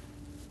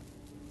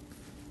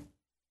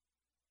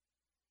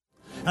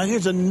 Now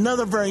here's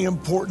another very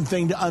important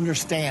thing to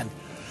understand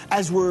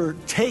as we're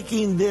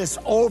taking this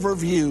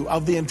overview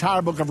of the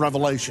entire book of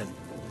Revelation.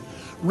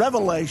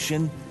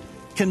 Revelation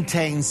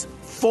contains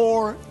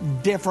 4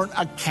 different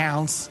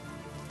accounts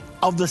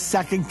of the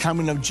second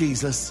coming of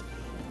Jesus,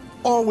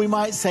 or we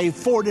might say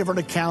 4 different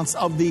accounts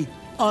of the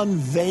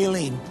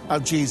unveiling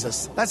of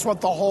Jesus. That's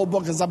what the whole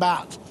book is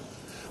about.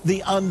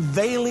 The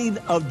unveiling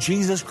of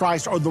Jesus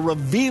Christ, or the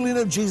revealing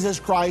of Jesus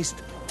Christ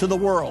to the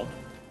world.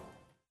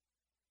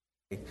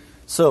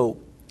 So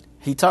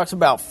he talks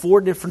about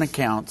 4 different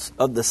accounts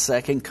of the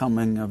second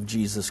coming of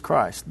Jesus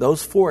Christ.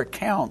 Those 4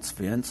 accounts,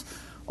 Vince,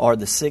 are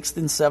the 6th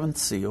and 7th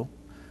seal,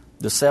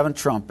 the 7th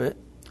trumpet,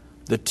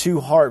 the 2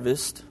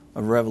 harvests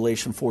of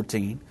Revelation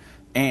 14,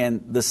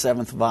 and the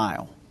 7th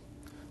vial.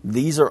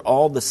 These are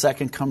all the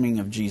second coming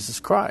of Jesus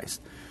Christ.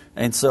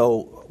 And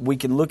so we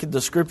can look at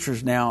the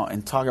scriptures now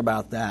and talk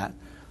about that.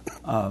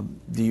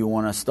 Do you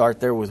want to start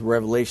there with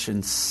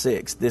Revelation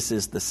 6? This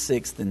is the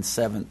 6th and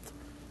 7th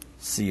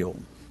seal.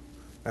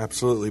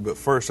 Absolutely. But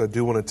first, I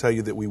do want to tell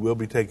you that we will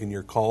be taking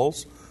your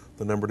calls.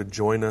 The number to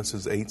join us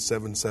is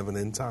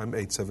 877-END-TIME,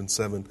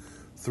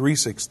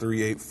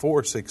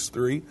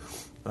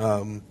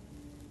 877-363-8463.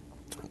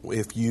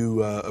 If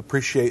you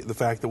appreciate the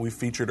fact that we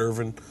featured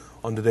Irvin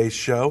on today's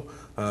show,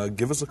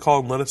 give us a call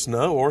and let us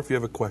know. Or if you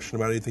have a question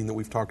about anything that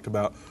we've talked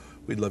about,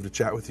 we'd love to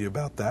chat with you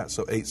about that.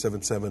 So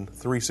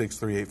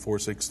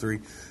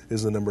 877-363-8463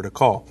 is the number to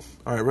call.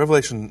 All right,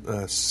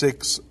 Revelation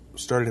 6,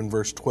 starting in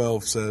verse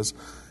 12, says,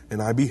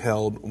 "And I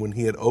beheld when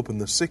he had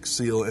opened the sixth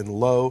seal, and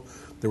lo,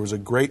 there was a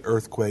great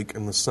earthquake,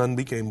 and the sun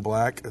became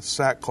black as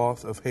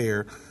sackcloth of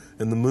hair,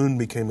 and the moon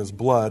became as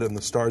blood, and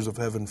the stars of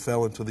heaven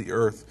fell into the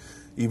earth,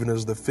 even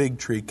as the fig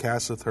tree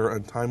casteth her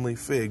untimely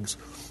figs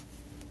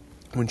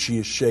when she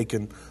is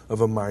shaken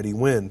of a mighty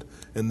wind.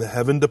 And the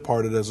heaven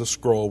departed as a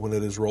scroll when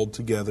it is rolled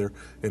together,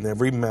 and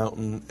every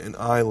mountain and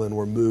island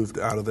were moved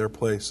out of their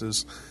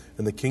places.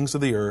 And the kings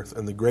of the earth,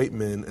 and the great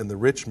men, and the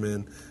rich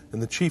men,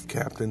 and the chief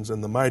captains,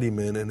 and the mighty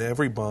men, and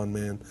every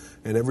bondman,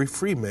 and every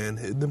free man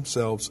hid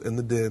themselves in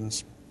the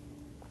dens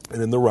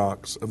and in the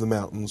rocks of the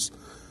mountains."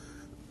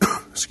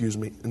 Excuse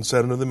me. "And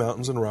said unto the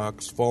mountains and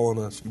rocks, fall on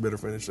us." You better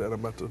finish that. I'm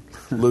about to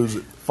lose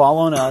it. "Fall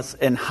on us,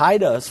 and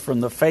hide us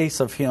from the face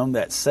of him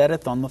that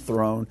sitteth on the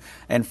throne,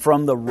 and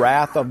from the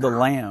wrath of the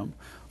Lamb.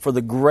 For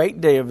the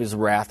great day of his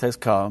wrath has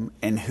come,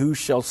 and who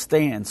shall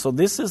stand?" So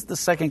this is the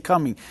second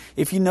coming.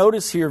 If you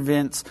notice here,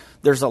 Vince,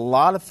 there's a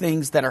lot of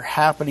things that are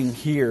happening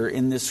here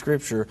in this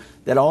scripture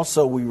that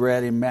also we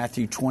read in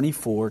Matthew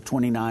 24,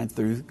 29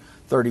 through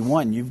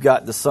 31. You've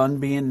got the sun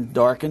being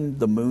darkened,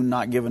 the moon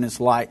not giving its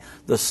light,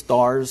 the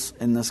stars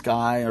in the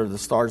sky or the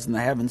stars in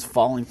the heavens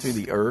falling through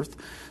the earth.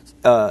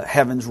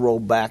 Heavens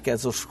rolled back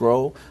as a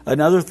scroll.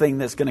 Another thing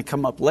that's going to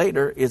come up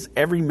later is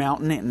every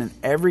mountain and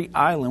every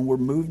island were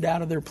moved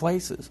out of their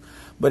places.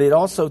 But it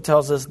also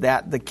tells us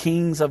that the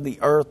kings of the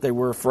earth, they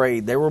were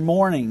afraid. They were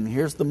mourning.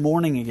 Here's the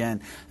mourning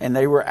again. And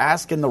they were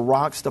asking the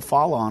rocks to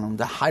fall on them,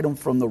 to hide them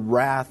from the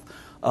wrath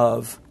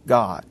of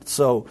God.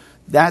 So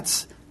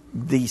that's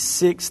the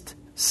sixth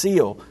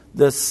seal.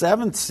 The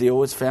seventh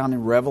seal is found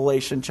in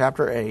Revelation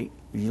chapter 8.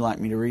 Would you like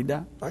me to read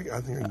that? I think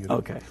I can get it.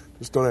 Okay.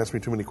 Just don't ask me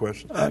too many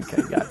questions.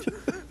 Okay, gotcha.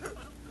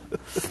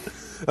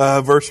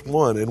 Verse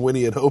 1, "And when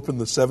he had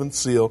opened the seventh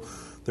seal,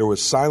 there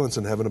was silence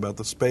in heaven about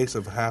the space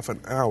of half an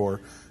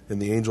hour.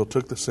 And the angel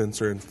took the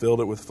censer and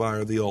filled it with fire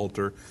of the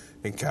altar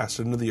and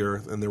cast it into the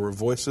earth. And there were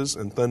voices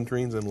and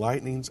thunderings and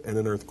lightnings and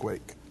an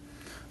earthquake."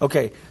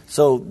 Okay,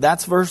 so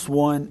that's verse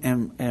 1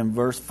 and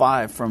verse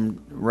 5 from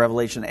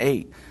Revelation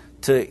 8.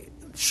 To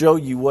show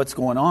you what's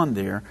going on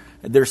there,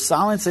 there's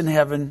silence in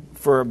heaven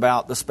for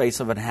about the space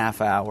of a half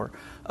hour.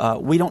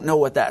 We don't know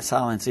what that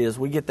silence is.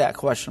 We get that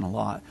question a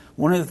lot.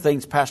 One of the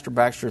things Pastor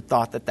Baxter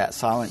thought that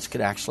silence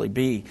could actually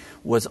be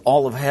was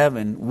all of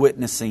heaven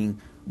witnessing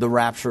the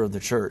rapture of the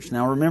church.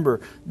 Now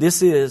remember,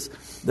 this is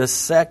the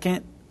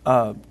second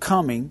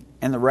coming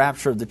and the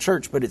rapture of the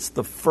church, but it's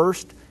the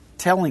first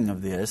telling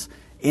of this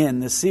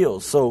in the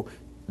seals. So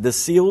the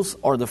seals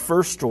are the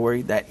first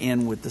story that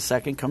end with the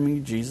second coming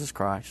of Jesus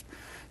Christ.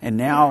 And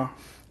now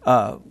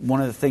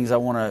one of the things I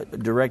want to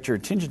direct your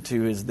attention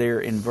to is there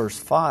in verse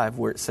 5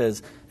 where it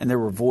says, "And there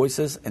were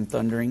voices and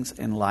thunderings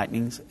and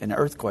lightnings and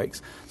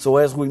earthquakes." So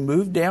as we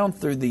move down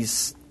through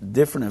these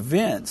different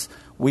events,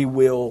 we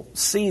will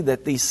see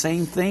that these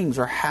same things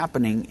are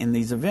happening in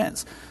these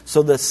events.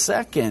 So the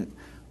second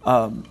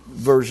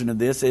version of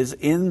this is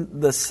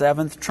in the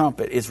seventh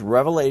trumpet. It's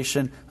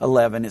Revelation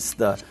 11. It's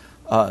the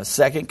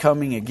second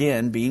coming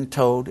again being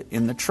told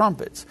in the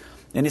trumpets.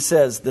 And it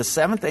says, "The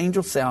seventh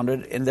angel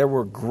sounded, and there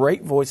were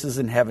great voices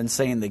in heaven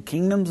saying, the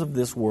kingdoms of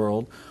this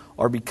world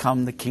are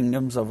become the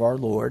kingdoms of our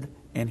Lord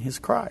and his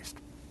Christ.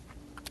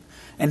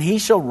 And he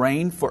shall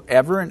reign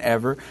forever and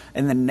ever,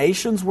 and the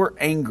nations were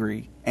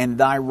angry, and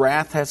thy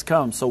wrath has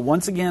come." So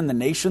once again, the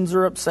nations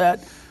are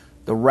upset.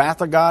 The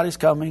wrath of God is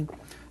coming.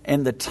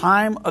 "And the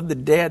time of the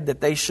dead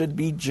that they should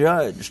be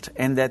judged,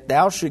 and that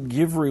thou should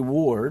give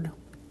reward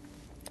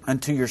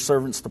unto your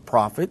servants the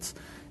prophets,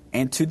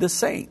 and to the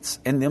saints,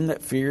 and them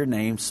that fear your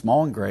name,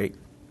 small and great,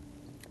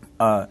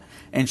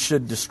 and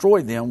should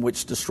destroy them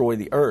which destroy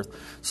the earth."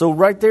 So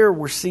right there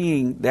we're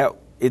seeing that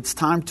it's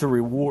time to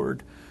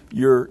reward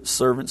your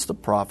servants, the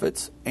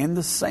prophets, and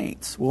the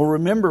saints. Well,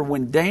 remember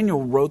when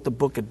Daniel wrote the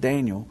book of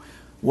Daniel,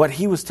 what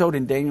he was told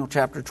in Daniel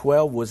chapter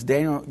 12 was,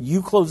 "Daniel,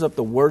 you close up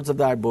the words of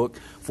thy book,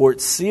 for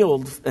it's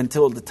sealed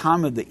until the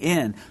time of the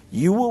end.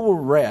 You will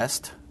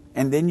rest,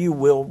 and then you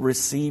will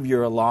receive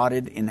your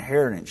allotted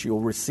inheritance."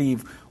 You'll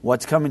receive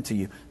what's coming to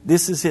you.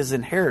 This is his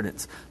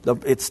inheritance.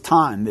 It's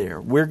time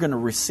there. We're going to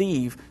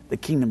receive the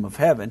kingdom of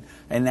heaven,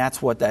 and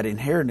that's what that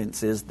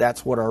inheritance is.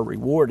 That's what our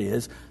reward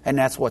is, and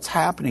that's what's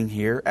happening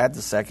here at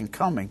the second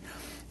coming.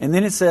 And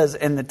then it says,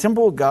 "And the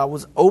temple of God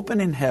was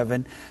open in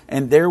heaven,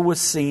 and there was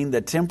seen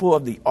the temple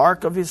of the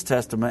ark of his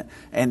testament,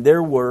 and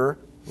there were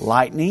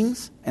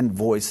lightnings and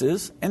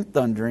voices and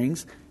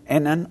thunderings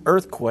and an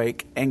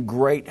earthquake and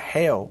great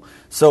hail.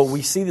 So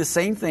we see the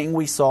same thing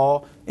we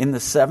saw in the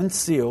seventh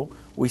seal.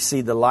 We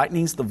see the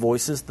lightnings, the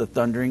voices, the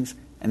thunderings,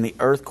 and the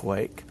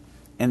earthquake.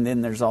 And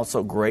then there's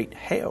also great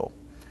hail.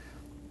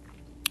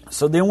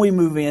 So then we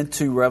move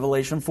into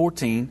Revelation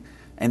 14,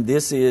 and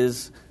this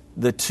is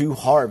the two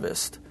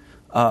harvests.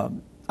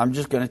 I'm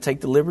just going to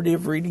take the liberty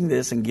of reading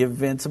this and give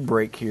Vince a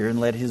break here and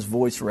let his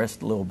voice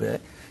rest a little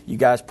bit. You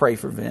guys pray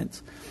for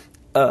Vince.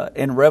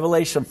 In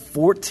Revelation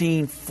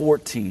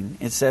 14:14,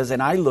 it says,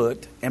 "And I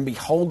looked, and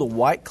behold a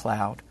white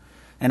cloud,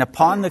 and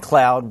upon the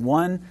cloud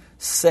one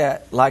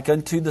set like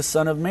unto the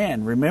Son of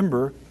Man."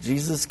 Remember,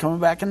 Jesus is coming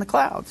back in the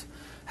clouds,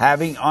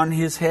 having on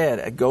his head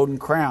a golden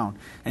crown,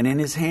 and in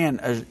his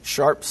hand a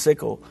sharp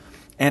sickle.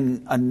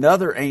 And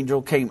another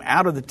angel came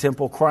out of the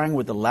temple, crying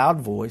with a loud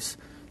voice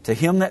to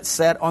him that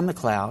sat on the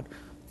cloud,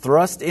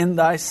 "Thrust in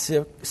thy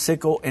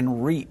sickle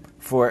and reap,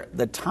 for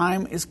the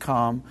time is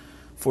come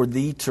for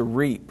thee to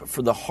reap,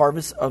 for the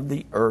harvest of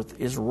the earth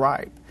is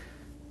ripe."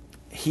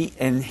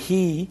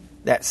 He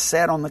that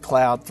sat on the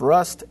cloud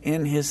thrust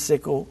in his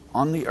sickle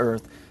on the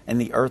earth,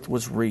 and the earth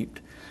was reaped.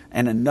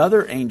 And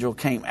another angel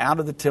came out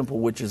of the temple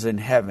which is in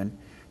heaven.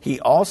 He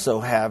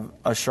also had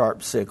a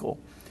sharp sickle.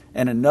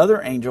 And another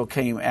angel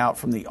came out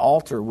from the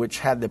altar which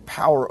had the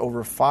power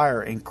over fire,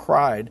 and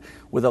cried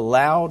with a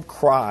loud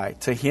cry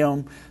to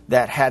him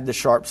that had the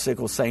sharp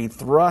sickle, saying,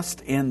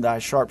 "Thrust in thy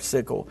sharp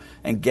sickle,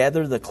 and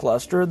gather the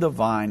cluster of the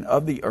vine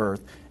of the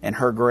earth, and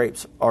her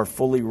grapes are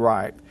fully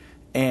ripe."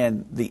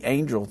 And the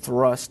angel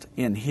thrust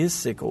in his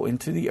sickle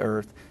into the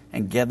earth,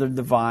 and gathered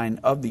the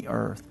vine of the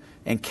earth,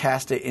 and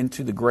cast it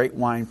into the great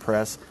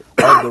winepress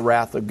of the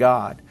wrath of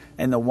God.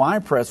 And the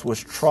winepress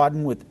was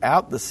trodden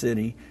without the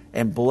city,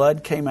 and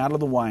blood came out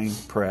of the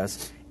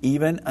winepress,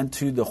 even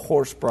unto the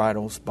horse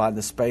bridles, by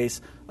the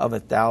space of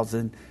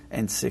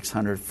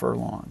 1,600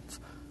 furlongs.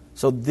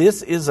 So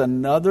this is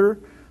another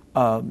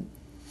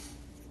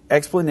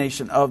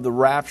explanation of the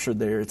rapture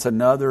there. It's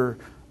another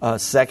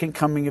second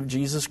coming of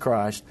Jesus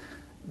Christ.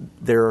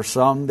 There are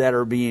some that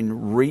are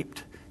being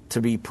reaped to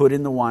be put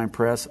in the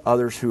winepress,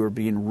 others who are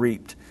being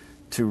reaped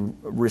to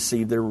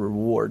receive their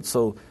reward.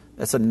 So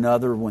that's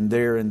another one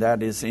there, and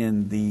that is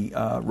in the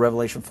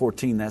Revelation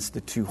 14. That's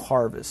the two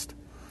harvests.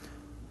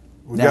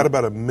 We've got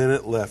about a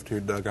minute left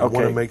here, Doug. I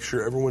want to make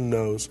sure everyone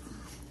knows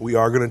we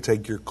are going to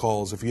take your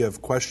calls. If you have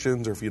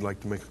questions or if you'd like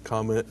to make a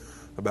comment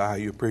about how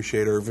you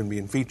appreciate Irvin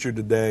being featured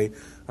today,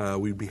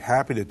 we'd be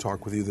happy to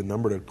talk with you. The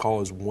number to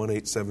call is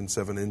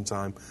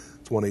 1-877-END-TIME.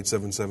 It's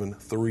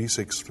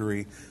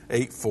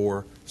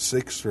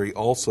 1-877-363-8463.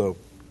 Also,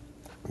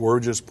 we're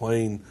just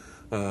playing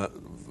a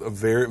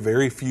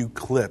very few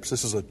clips.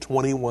 This is a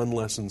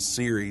 21-lesson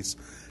series,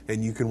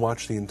 and you can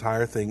watch the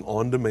entire thing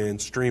on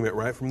demand, stream it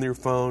right from your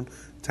phone,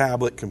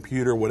 tablet,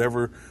 computer,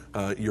 whatever,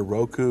 your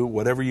Roku,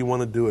 whatever you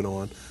want to do it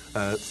on,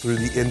 through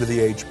the End of the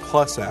Age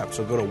Plus app.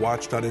 So go to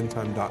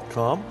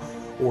watch.endtime.com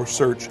or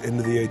search End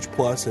of the Age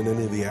Plus in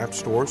any of the app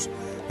stores,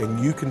 and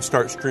you can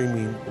start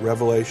streaming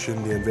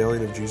Revelation, the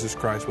Unveiling of Jesus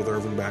Christ with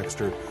Irvin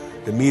Baxter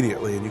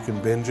immediately, and you can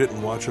binge it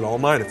and watch it all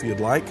night if you'd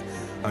like.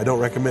 I don't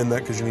recommend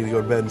that because you need to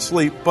go to bed and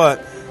sleep,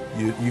 but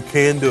you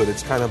can do it.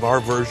 It's kind of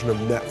our version of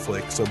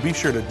Netflix. So be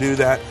sure to do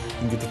that. You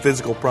can get the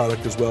physical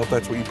product as well if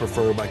that's what you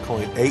prefer by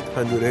calling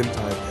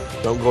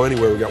 800-END-TIME. Don't go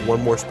anywhere. We've got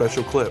one more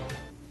special clip.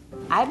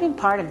 I've been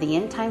part of the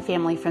End Time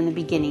family from the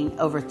beginning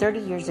over 30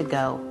 years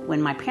ago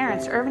when my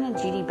parents, Irvin and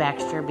Judy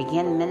Baxter,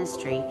 began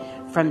ministry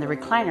from the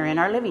recliner in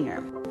our living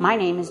room. My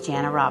name is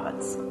Jana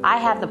Robbins. I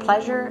have the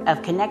pleasure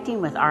of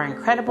connecting with our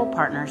incredible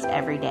partners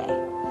every day.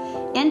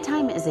 End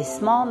Time is a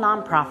small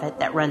nonprofit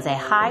that runs a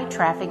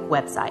high-traffic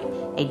website,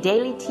 a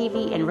daily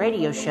TV and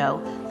radio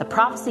show, the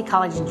Prophecy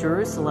College in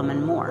Jerusalem,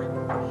 and more.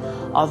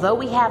 Although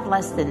we have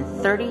less than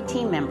 30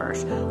 team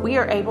members, we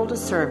are able to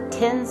serve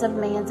tens of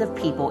millions of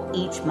people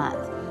each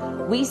month.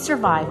 We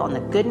survive on the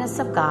goodness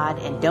of God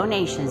and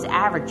donations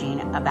averaging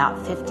about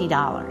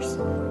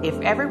 $50. If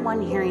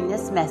everyone hearing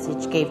this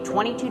message gave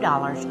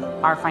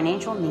 $22, our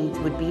financial needs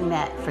would be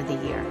met for the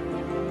year.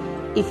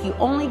 If you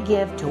only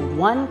give to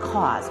one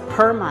cause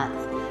per month,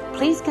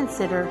 please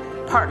consider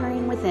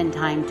partnering with End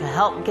Time to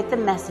help get the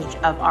message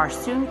of our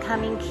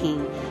soon-coming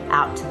King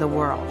out to the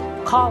world.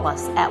 Call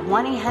us at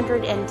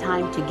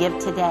 1-800-END-TIME to give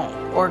today,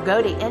 or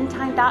go to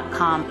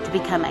endtime.com to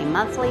become a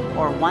monthly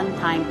or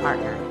one-time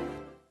partner.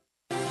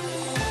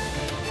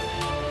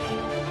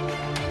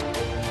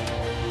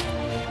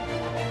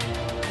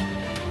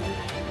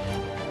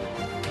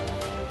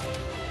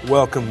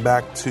 Welcome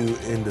back to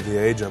End of the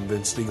Age. I'm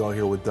Vince Stegall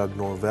here with Doug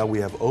Norvell. We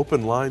have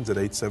open lines at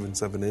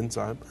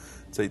 877-END-TIME.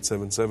 It's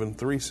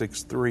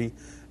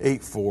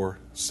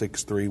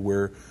 877-363-8463.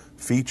 We're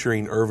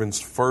featuring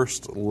Irvin's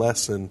first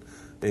lesson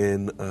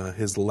in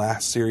his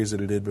last series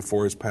that he did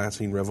before his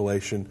passing,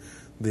 Revelation,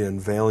 the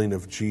Unveiling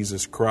of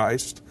Jesus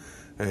Christ.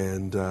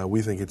 And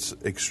we think it's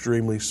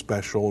extremely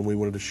special, and we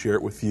wanted to share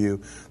it with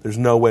you. There's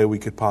no way we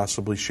could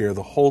possibly share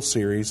the whole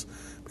series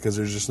because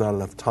there's just not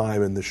enough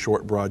time in this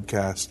short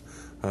broadcast.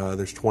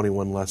 There's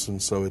 21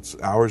 lessons, so it's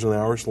hours and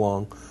hours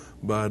long.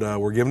 but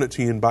we're giving it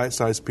to you in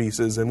bite-sized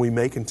pieces, and we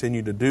may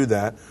continue to do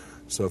that.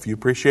 So if you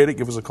appreciate it,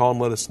 give us a call and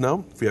let us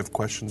know. If you have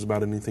questions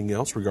about anything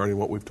else regarding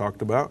what we've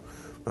talked about,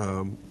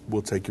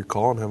 we'll take your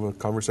call and have a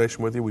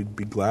conversation with you. We'd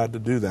be glad to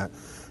do that.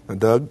 Now,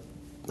 Doug,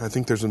 I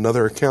think there's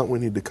another account we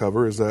need to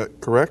cover. Is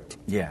that correct?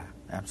 Yeah,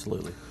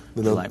 absolutely.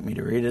 Would you like me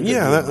to read it?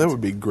 Yeah, that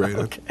would be great.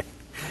 Okay.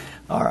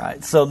 All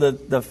right. So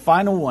the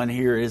final one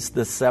here is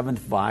the seventh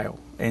vial.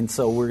 And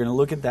so we're going to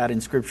look at that in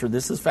Scripture.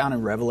 This is found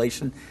in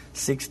Revelation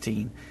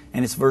 16.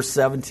 And it's verse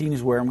 17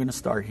 is where I'm going to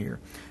start here.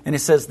 And it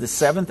says, the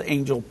seventh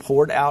angel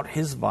poured out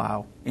his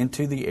vial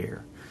into the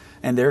air.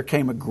 And there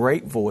came a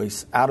great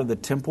voice out of the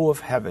temple of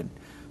heaven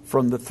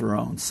from the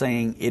throne,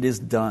 saying, it is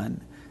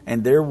done.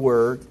 And there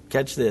were,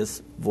 catch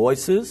this,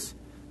 voices,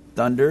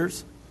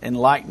 thunders, and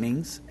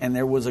lightnings, and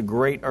there was a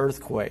great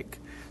earthquake.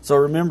 So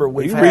remember,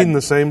 we've had... reading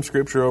the same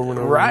Scripture over and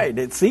over. Right.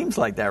 It seems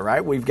like that,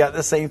 right? We've got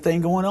the same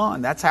thing going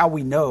on. That's how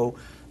we know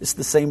it's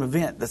the same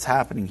event that's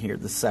happening here,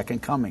 the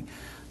second coming.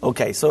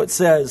 Okay, so it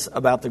says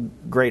about the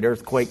great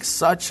earthquake,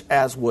 such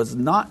as was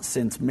not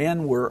since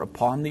men were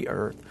upon the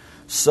earth,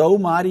 so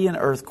mighty an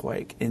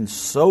earthquake and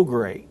so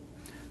great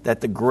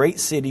that the great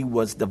city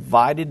was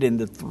divided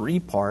into three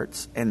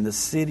parts, and the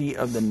city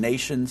of the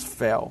nations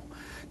fell.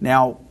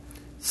 Now,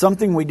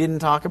 something we didn't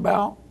talk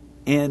about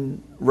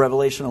in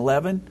Revelation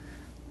 11,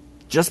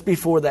 just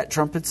before that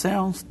trumpet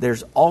sounds,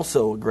 there's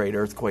also a great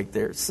earthquake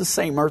there. It's the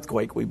same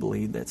earthquake, we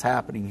believe, that's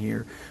happening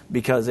here,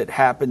 because it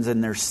happens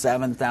and there's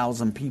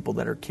 7,000 people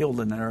that are killed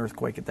in that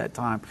earthquake at that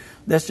time.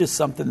 That's just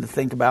something to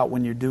think about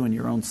when you're doing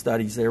your own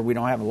studies there. We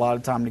don't have a lot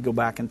of time to go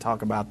back and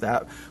talk about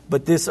that.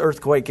 But this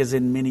earthquake is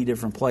in many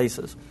different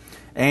places.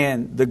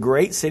 And the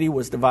great city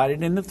was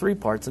divided into three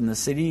parts, and the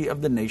city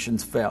of the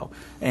nations fell.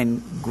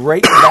 And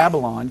great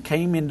Babylon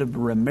came into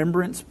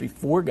remembrance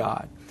before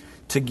God,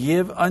 to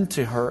give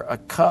unto her a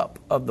cup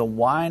of the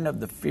wine of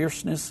the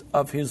fierceness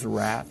of his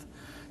wrath.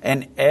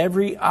 And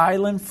every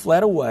island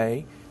fled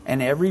away,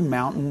 and every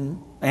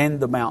mountain and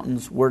the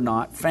mountains were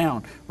not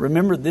found.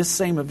 Remember, this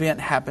same event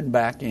happened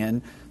back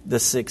in the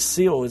sixth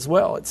seal as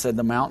well. It said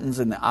the mountains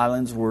and the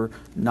islands were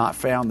not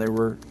found. They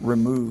were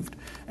removed.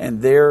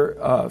 And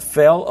there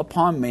fell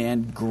upon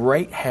man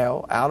great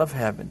hail out of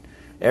heaven.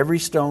 Every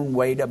stone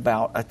weighed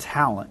about a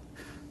talent.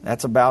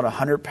 That's about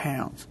 100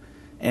 pounds.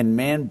 And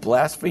man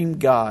blasphemed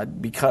God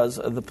because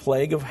of the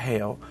plague of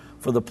hail,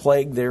 for the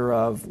plague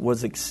thereof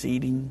was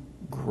exceeding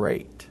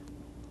great.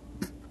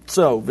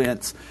 So,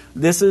 Vince,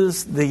 this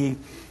is the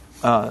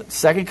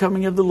second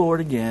coming of the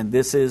Lord again.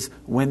 This is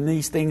when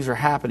these things are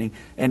happening.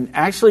 And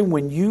actually,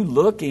 when you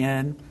look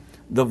in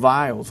the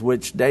vials,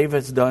 which Dave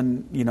has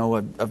done,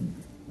 a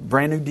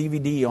brand new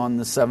DVD on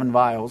the 7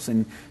 vials,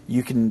 and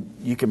you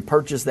can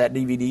purchase that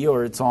DVD,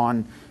 or it's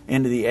on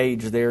End of the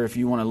Age there if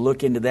you want to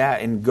look into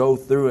that and go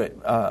through it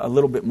a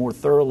little bit more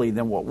thoroughly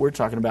than what we're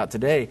talking about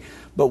today.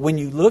 But when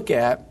you look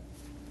at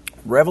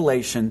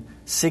Revelation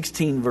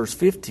 16 verse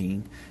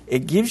 15,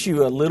 it gives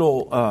you a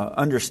little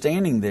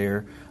understanding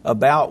there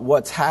about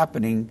what's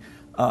happening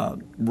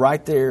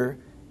right there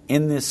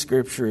in this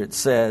scripture. It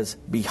says,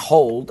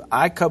 behold,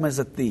 I come as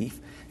a thief,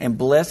 and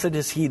blessed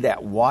is he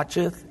that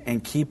watcheth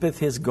and keepeth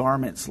his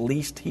garments,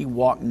 lest he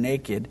walk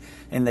naked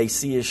and they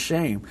see his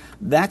shame.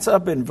 That's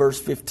up in verse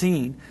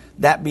 15.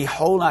 That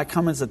behold, I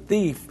come as a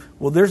thief.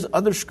 Well, there's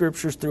other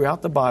scriptures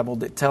throughout the Bible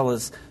that tell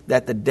us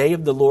that the day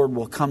of the Lord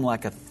will come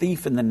like a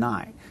thief in the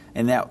night.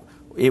 And that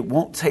it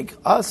won't take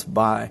us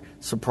by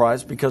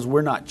surprise, because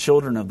we're not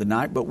children of the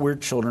night, but we're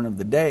children of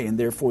the day. And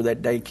therefore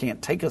that day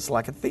can't take us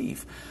like a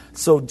thief.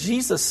 So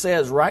Jesus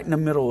says right in the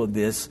middle of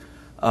this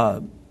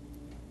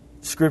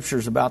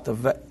scriptures about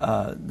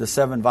the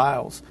 7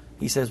 vials,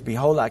 he says,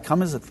 behold, I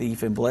come as a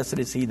thief, and blessed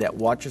is he that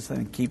watcheth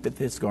and keepeth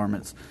his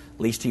garments,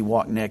 lest he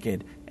walk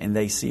naked and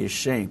they see his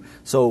shame.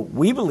 So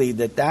we believe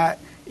that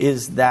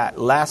is that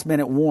last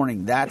minute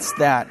warning. That's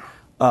that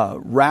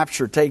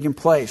rapture taking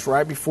place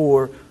right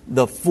before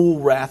the full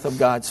wrath of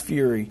God's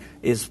fury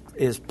is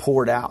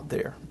poured out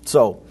there.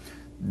 So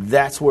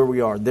that's where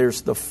we are.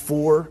 There's the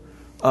 4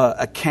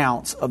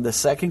 accounts of the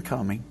second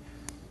coming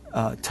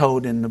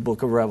told in the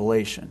book of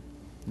Revelation.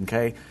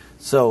 Okay,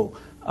 so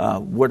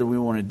what do we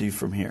want to do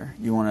from here?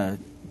 You want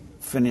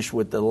to finish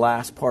with the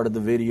last part of the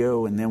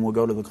video and then we'll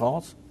go to the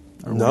calls?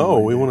 No,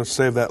 we want to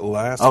save that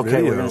last video.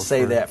 Okay, we're going to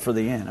save that for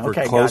the end.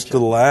 Okay, close to the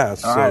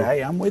last. All right,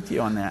 hey, I'm with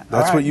you on that.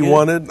 That's right, what you good.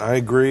 wanted. I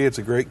agree. It's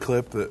a great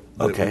clip that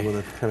we're going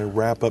to kind of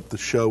wrap up the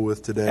show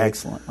with today.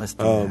 Excellent. Let's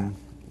do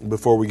that.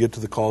 Before we get to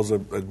the calls, I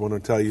want to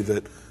tell you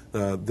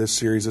that this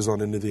series is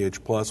on End of the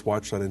Age Plus.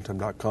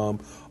 Watch.endtime.com.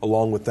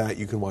 Along with that,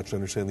 you can watch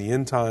Understand the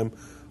End Time.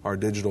 Our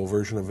digital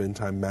version of End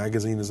Time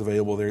magazine is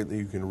available there that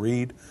you can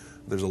read.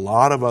 There's a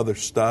lot of other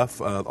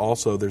stuff.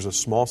 Also, there's a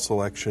small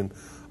selection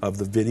of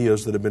the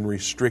videos that have been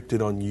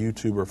restricted on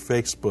YouTube or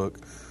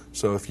Facebook.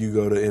 So if you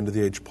go to End of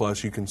the Age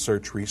Plus, you can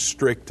search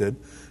restricted,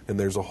 and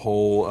there's a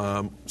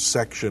whole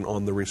section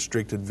on the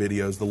restricted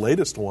videos. The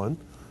latest one,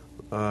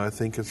 I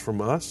think, is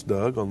from us,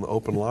 Doug, on the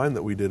open line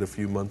that we did a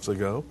few months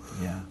ago.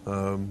 Yeah.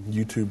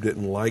 YouTube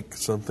didn't like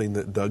something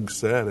that Doug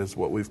said, is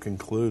what we've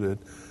concluded.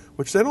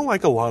 which they don't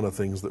like a lot of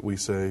things that we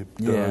say,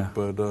 Doug, Yeah.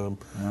 but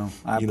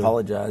I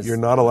apologize. You're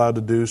not allowed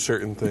to do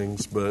certain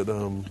things, but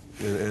and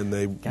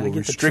they Gotta will get the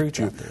restrict truth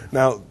you. out there.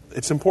 Now,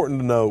 it's important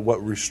to know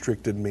what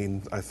restricted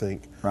means, I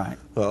think. Right.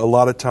 A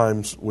lot of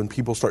times when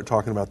people start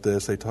talking about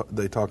this, they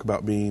talk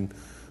about being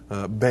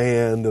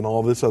banned and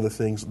all this other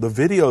things. The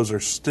videos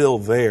are still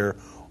there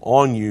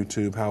on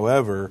YouTube.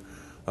 However,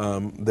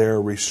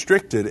 they're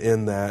restricted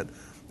in that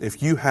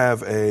if you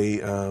have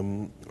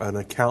an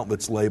account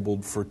that's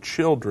labeled for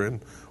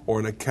children, or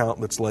an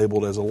account that's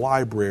labeled as a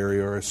library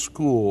or a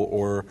school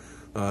or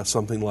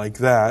something like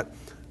that,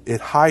 it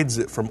hides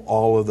it from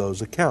all of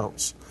those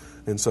accounts.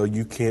 And so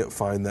you can't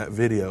find that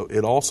video.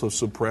 It also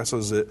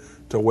suppresses it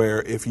to where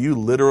if you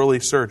literally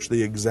search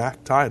the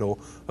exact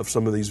title of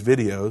some of these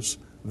videos,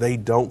 they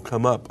don't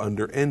come up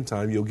under End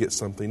Time. You'll get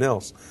something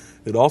else.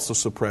 It also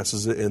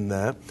suppresses it in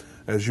that,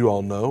 as you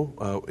all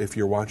know, if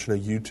you're watching a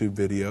YouTube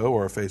video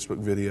or a Facebook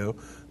video,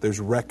 there's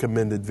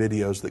recommended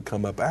videos that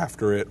come up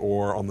after it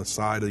or on the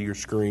side of your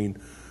screen.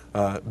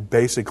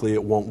 Basically,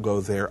 it won't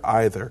go there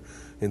either.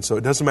 And so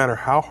it doesn't matter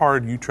how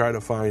hard you try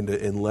to find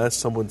it, unless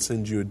someone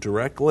sends you a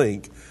direct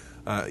link,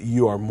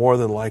 you are more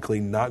than likely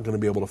not going to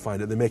be able to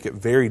find it. They make it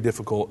very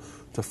difficult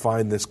to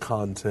find this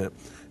content.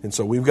 And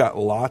so we've got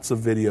lots of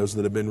videos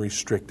that have been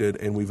restricted,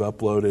 and we've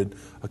uploaded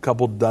a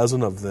couple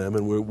dozen of them,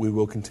 and we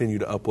will continue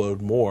to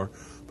upload more.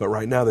 But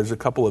right now there's a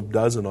couple of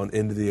dozen on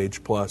End of the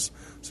Age Plus,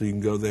 so you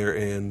can go there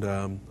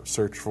and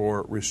search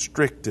for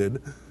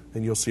restricted,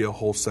 and you'll see a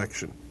whole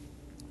section.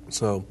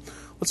 So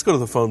let's go to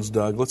the phones,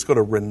 Doug. Let's go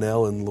to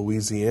Renelle in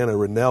Louisiana.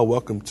 Renelle,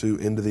 welcome to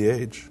End of the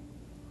Age.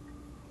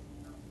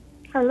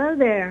 Hello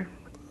there.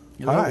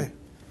 Hi.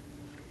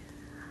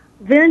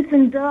 Vince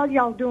and Doug,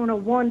 y'all doing a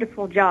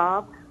wonderful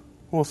job.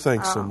 Well,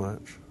 thanks so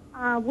much.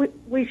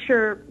 We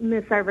sure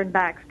miss Irvin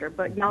Baxter,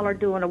 but y'all are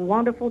doing a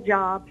wonderful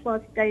job,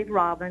 plus Dave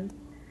Robbins.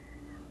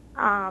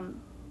 I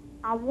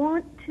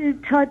want to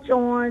touch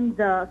on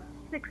the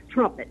sixth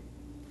trumpet.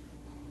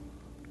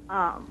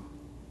 I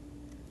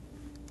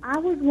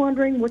was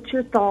wondering what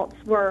your thoughts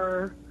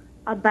were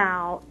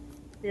about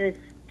this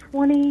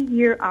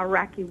 20-year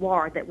Iraqi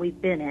war that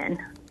we've been in.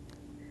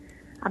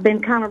 I've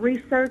been kind of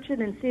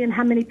researching and seeing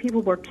how many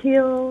people were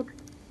killed,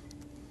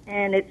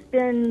 and it's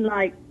been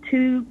like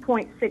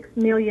 2.6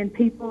 million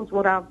people is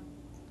what I've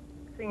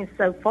seen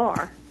so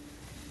far.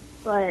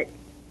 But,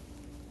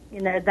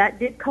 you know, that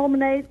did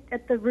culminate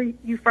at the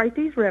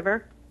Euphrates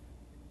River.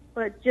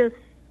 But just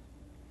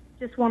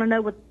want to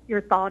know what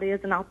your thought is,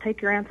 and I'll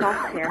take your answer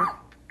off the air.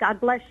 God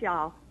bless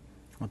y'all.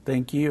 Well,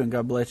 thank you, and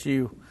God bless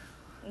you.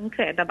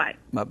 Okay, bye-bye.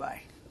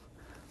 Bye-bye.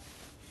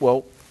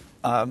 Well,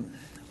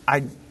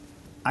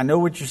 I know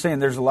what you're saying.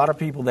 There's a lot of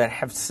people that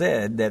have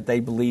said that they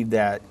believe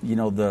that, you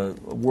know, the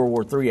World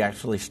War III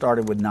actually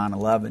started with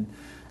 9/11.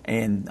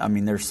 And, I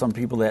mean, there's some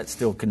people that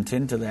still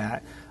contend to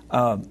that.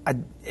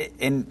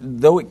 And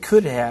though it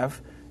could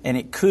have, and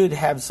it could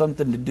have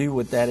something to do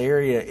with that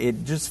area,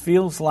 it just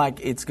feels like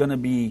it's going to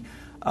be,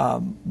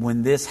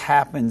 when this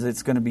happens,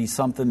 it's going to be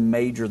something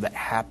major that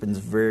happens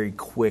very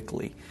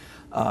quickly.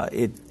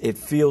 It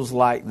feels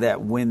like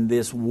that when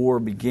this war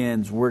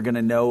begins, we're going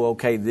to know,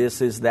 okay,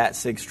 this is that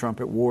sixth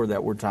trumpet war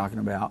that we're talking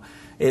about.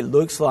 It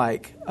looks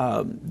like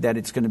that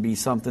it's going to be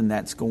something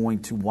that's going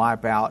to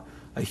wipe out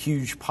a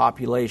huge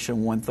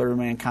population, 1/3 of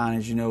mankind,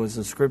 as you know, as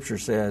the Scripture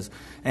says.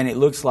 And it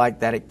looks like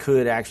that it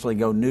could actually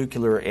go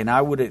nuclear. And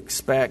I would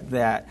expect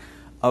that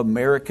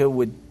America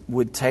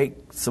would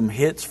take some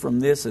hits from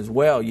this as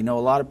well. You know,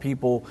 a lot of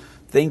people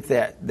think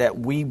that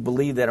we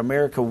believe that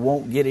America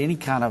won't get any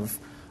kind of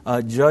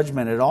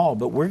judgment at all,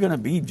 but we're going to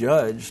be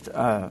judged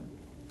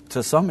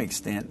to some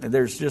extent.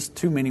 There's just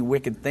too many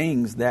wicked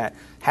things that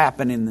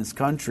happen in this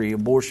country,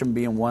 abortion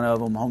being one of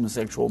them,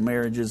 homosexual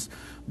marriages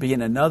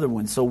being another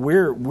one. So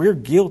we're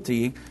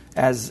guilty,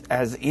 as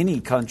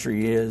any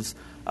country is,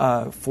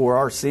 for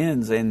our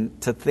sins. And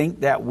to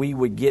think that we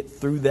would get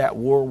through that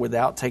war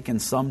without taking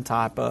some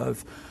type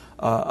of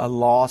a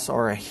loss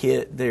or a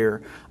hit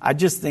there. I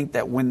just think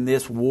that when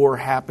this war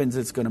happens,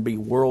 it's going to be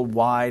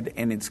worldwide,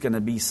 and it's going to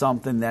be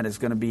something that is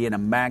going to be in a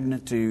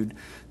magnitude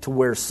to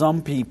where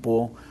some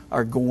people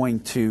are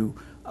going to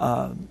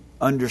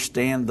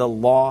understand the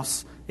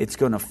loss. It's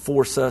going to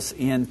force us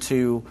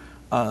into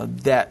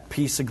that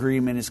peace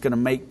agreement. It's going to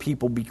make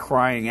people be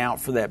crying out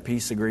for that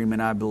peace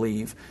agreement, I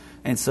believe.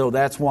 And so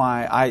that's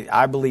why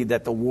I believe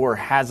that the war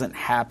hasn't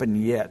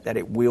happened yet, that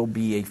it will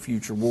be a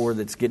future war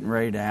that's getting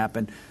ready to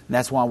happen. And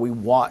that's why we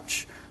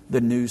watch the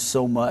news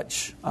so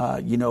much,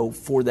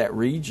 for that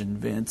region,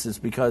 Vince, is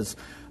because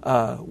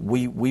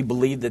we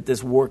believe that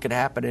this war could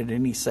happen at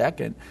any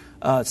second.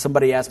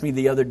 Somebody asked me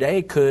the other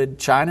day, could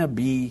China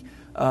be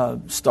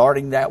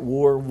starting that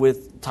war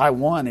with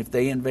Taiwan if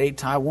they invade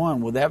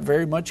Taiwan? Well, that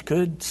very much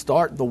could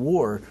start the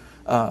war.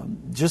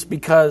 Just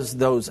because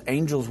those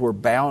angels were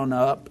bound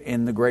up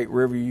in the great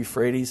river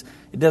Euphrates,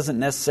 it doesn't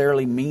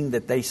necessarily mean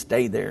that they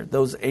stay there.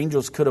 Those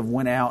angels could have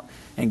went out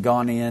and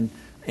gone in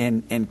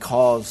and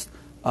caused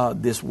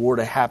this war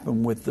to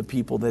happen with the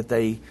people that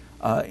they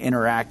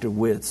interacted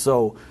with.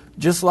 So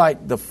just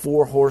like the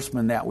 4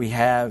 horsemen that we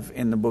have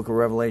in the book of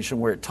Revelation,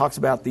 where it talks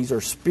about these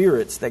are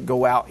spirits that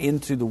go out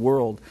into the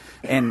world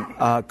and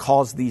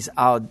cause these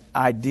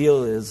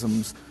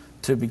idealisms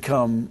to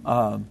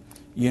become,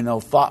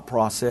 thought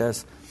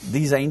process.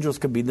 These angels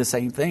could be the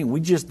same thing. We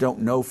just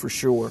don't know for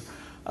sure.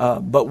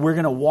 But we're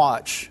going to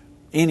watch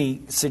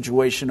any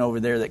situation over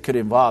there that could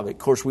involve it. Of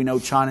course, we know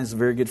China is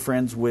very good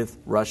friends with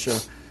Russia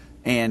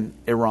and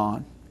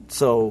Iran.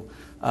 So,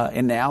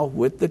 and now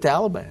with the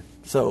Taliban.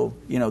 So,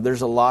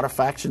 there's a lot of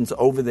factions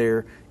over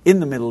there in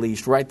the Middle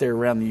East, right there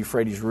around the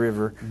Euphrates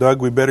River.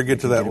 Doug, we better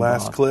get to that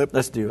last clip.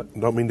 Let's do it.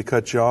 Don't mean to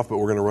cut you off, but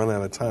we're going to run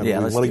out of time. Yeah,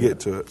 we want to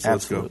get to it. So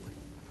Absolutely. Let's go.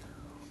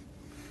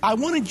 I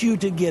wanted you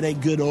to get a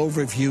good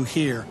overview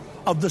here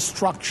of the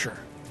structure.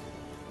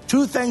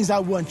 2 things I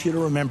want you to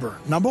remember.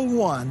 Number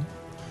 1,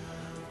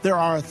 there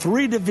are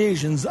 3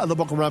 divisions of the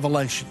book of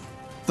Revelation.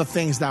 The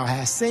things thou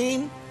hast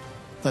seen,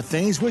 the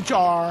things which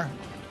are,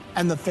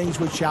 and the things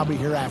which shall be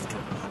hereafter.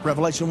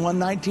 Revelation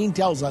 1:19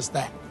 tells us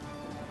that.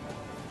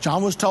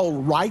 John was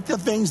told, write the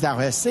things thou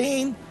hast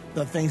seen,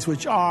 the things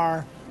which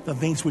are, the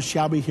things which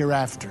shall be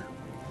hereafter.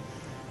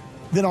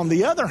 Then on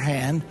the other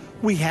hand,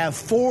 we have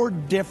 4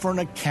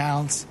 different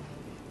accounts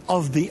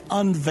of the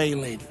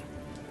unveiling.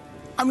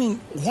 I mean,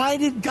 why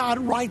did God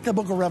write the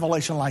book of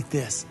Revelation like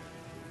this?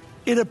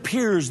 It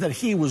appears that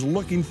he was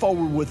looking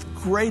forward with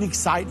great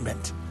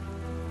excitement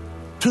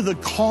to the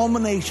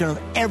culmination of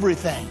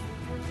everything.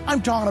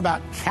 I'm talking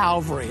about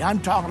Calvary. I'm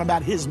talking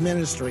about his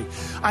ministry.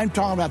 I'm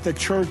talking about the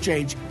church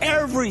age.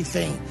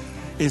 Everything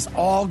is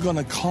all going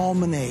to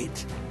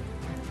culminate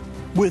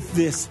with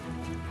this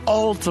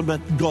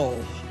ultimate goal,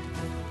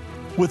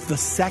 with the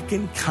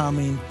second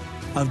coming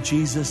of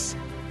Jesus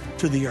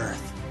to the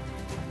earth.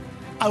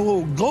 I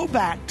will go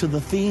back to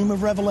the theme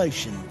of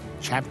Revelation,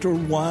 chapter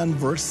 1,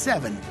 verse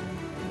 7.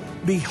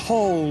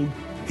 Behold,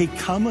 he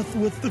cometh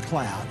with the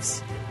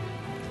clouds,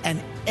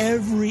 and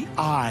every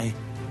eye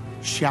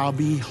shall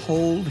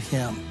behold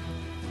him.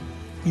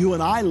 You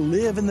and I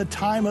live in the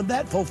time of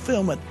that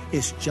fulfillment.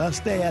 It's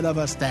just ahead of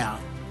us now.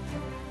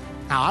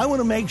 Now, I want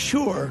to make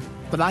sure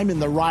that I'm in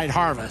the right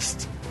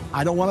harvest.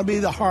 I don't want to be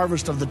the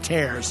harvest of the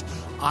tares.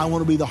 I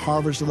want to be the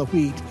harvest of the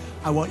wheat.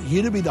 I want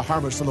you to be the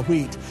harvest of the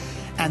wheat.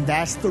 And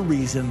that's the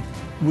reason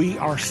we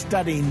are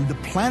studying the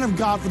plan of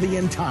God for the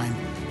end time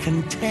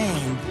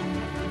contained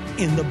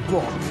in the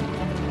book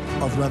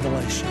of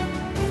Revelation.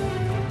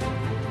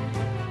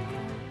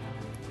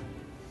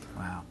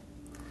 Wow.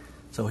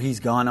 So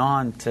he's gone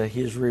on to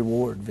his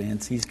reward,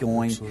 Vince. He's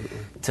going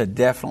to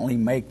definitely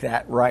make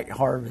that right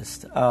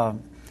harvest.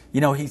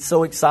 He's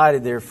so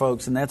excited there,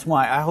 folks, and that's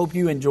why I hope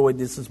you enjoyed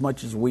this as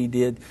much as we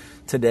did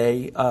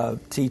today,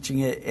 teaching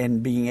it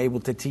and being able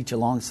to teach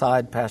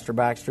alongside Pastor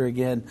Baxter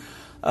again.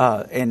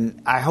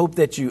 And I hope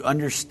that you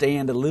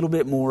understand a little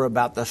bit more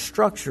about the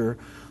structure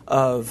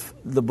of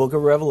the book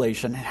of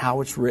Revelation and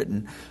how it's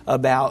written,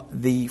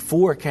 about the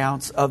 4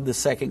 accounts of the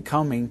second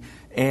coming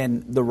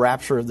and the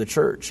rapture of the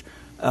church.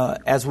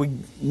 As we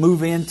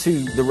move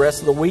into the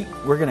rest of the week,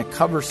 we're going to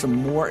cover some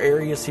more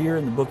areas here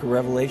in the book of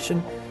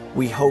Revelation.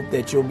 We hope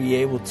that you'll be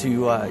able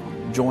to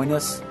join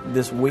us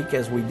this week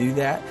as we do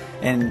that.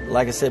 And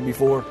like I said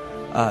before,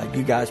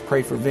 you guys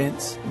pray for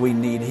Vince. We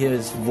need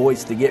his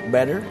voice to get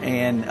better,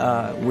 and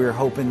we're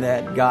hoping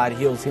that God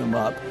heals him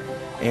up.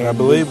 And I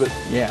believe it.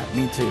 Yeah,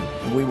 me too.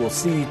 We will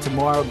see you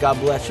tomorrow. God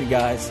bless you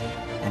guys,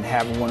 and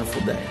have a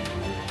wonderful day.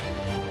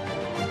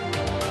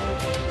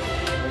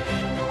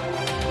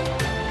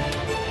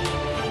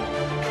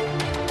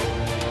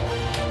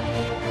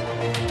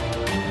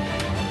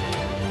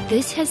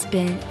 This has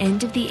been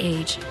End of the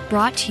Age,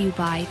 brought to you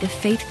by the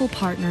faithful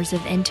partners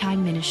of End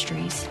Time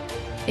Ministries.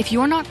 If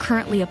you're not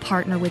currently a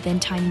partner with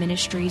End Time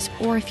Ministries,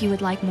 or if you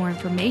would like more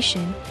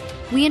information,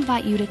 we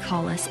invite you to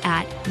call us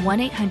at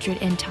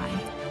 1-800-END-TIME.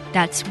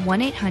 That's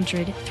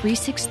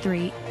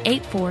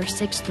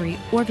 1-800-363-8463,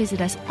 or visit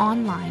us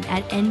online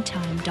at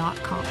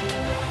endtime.com.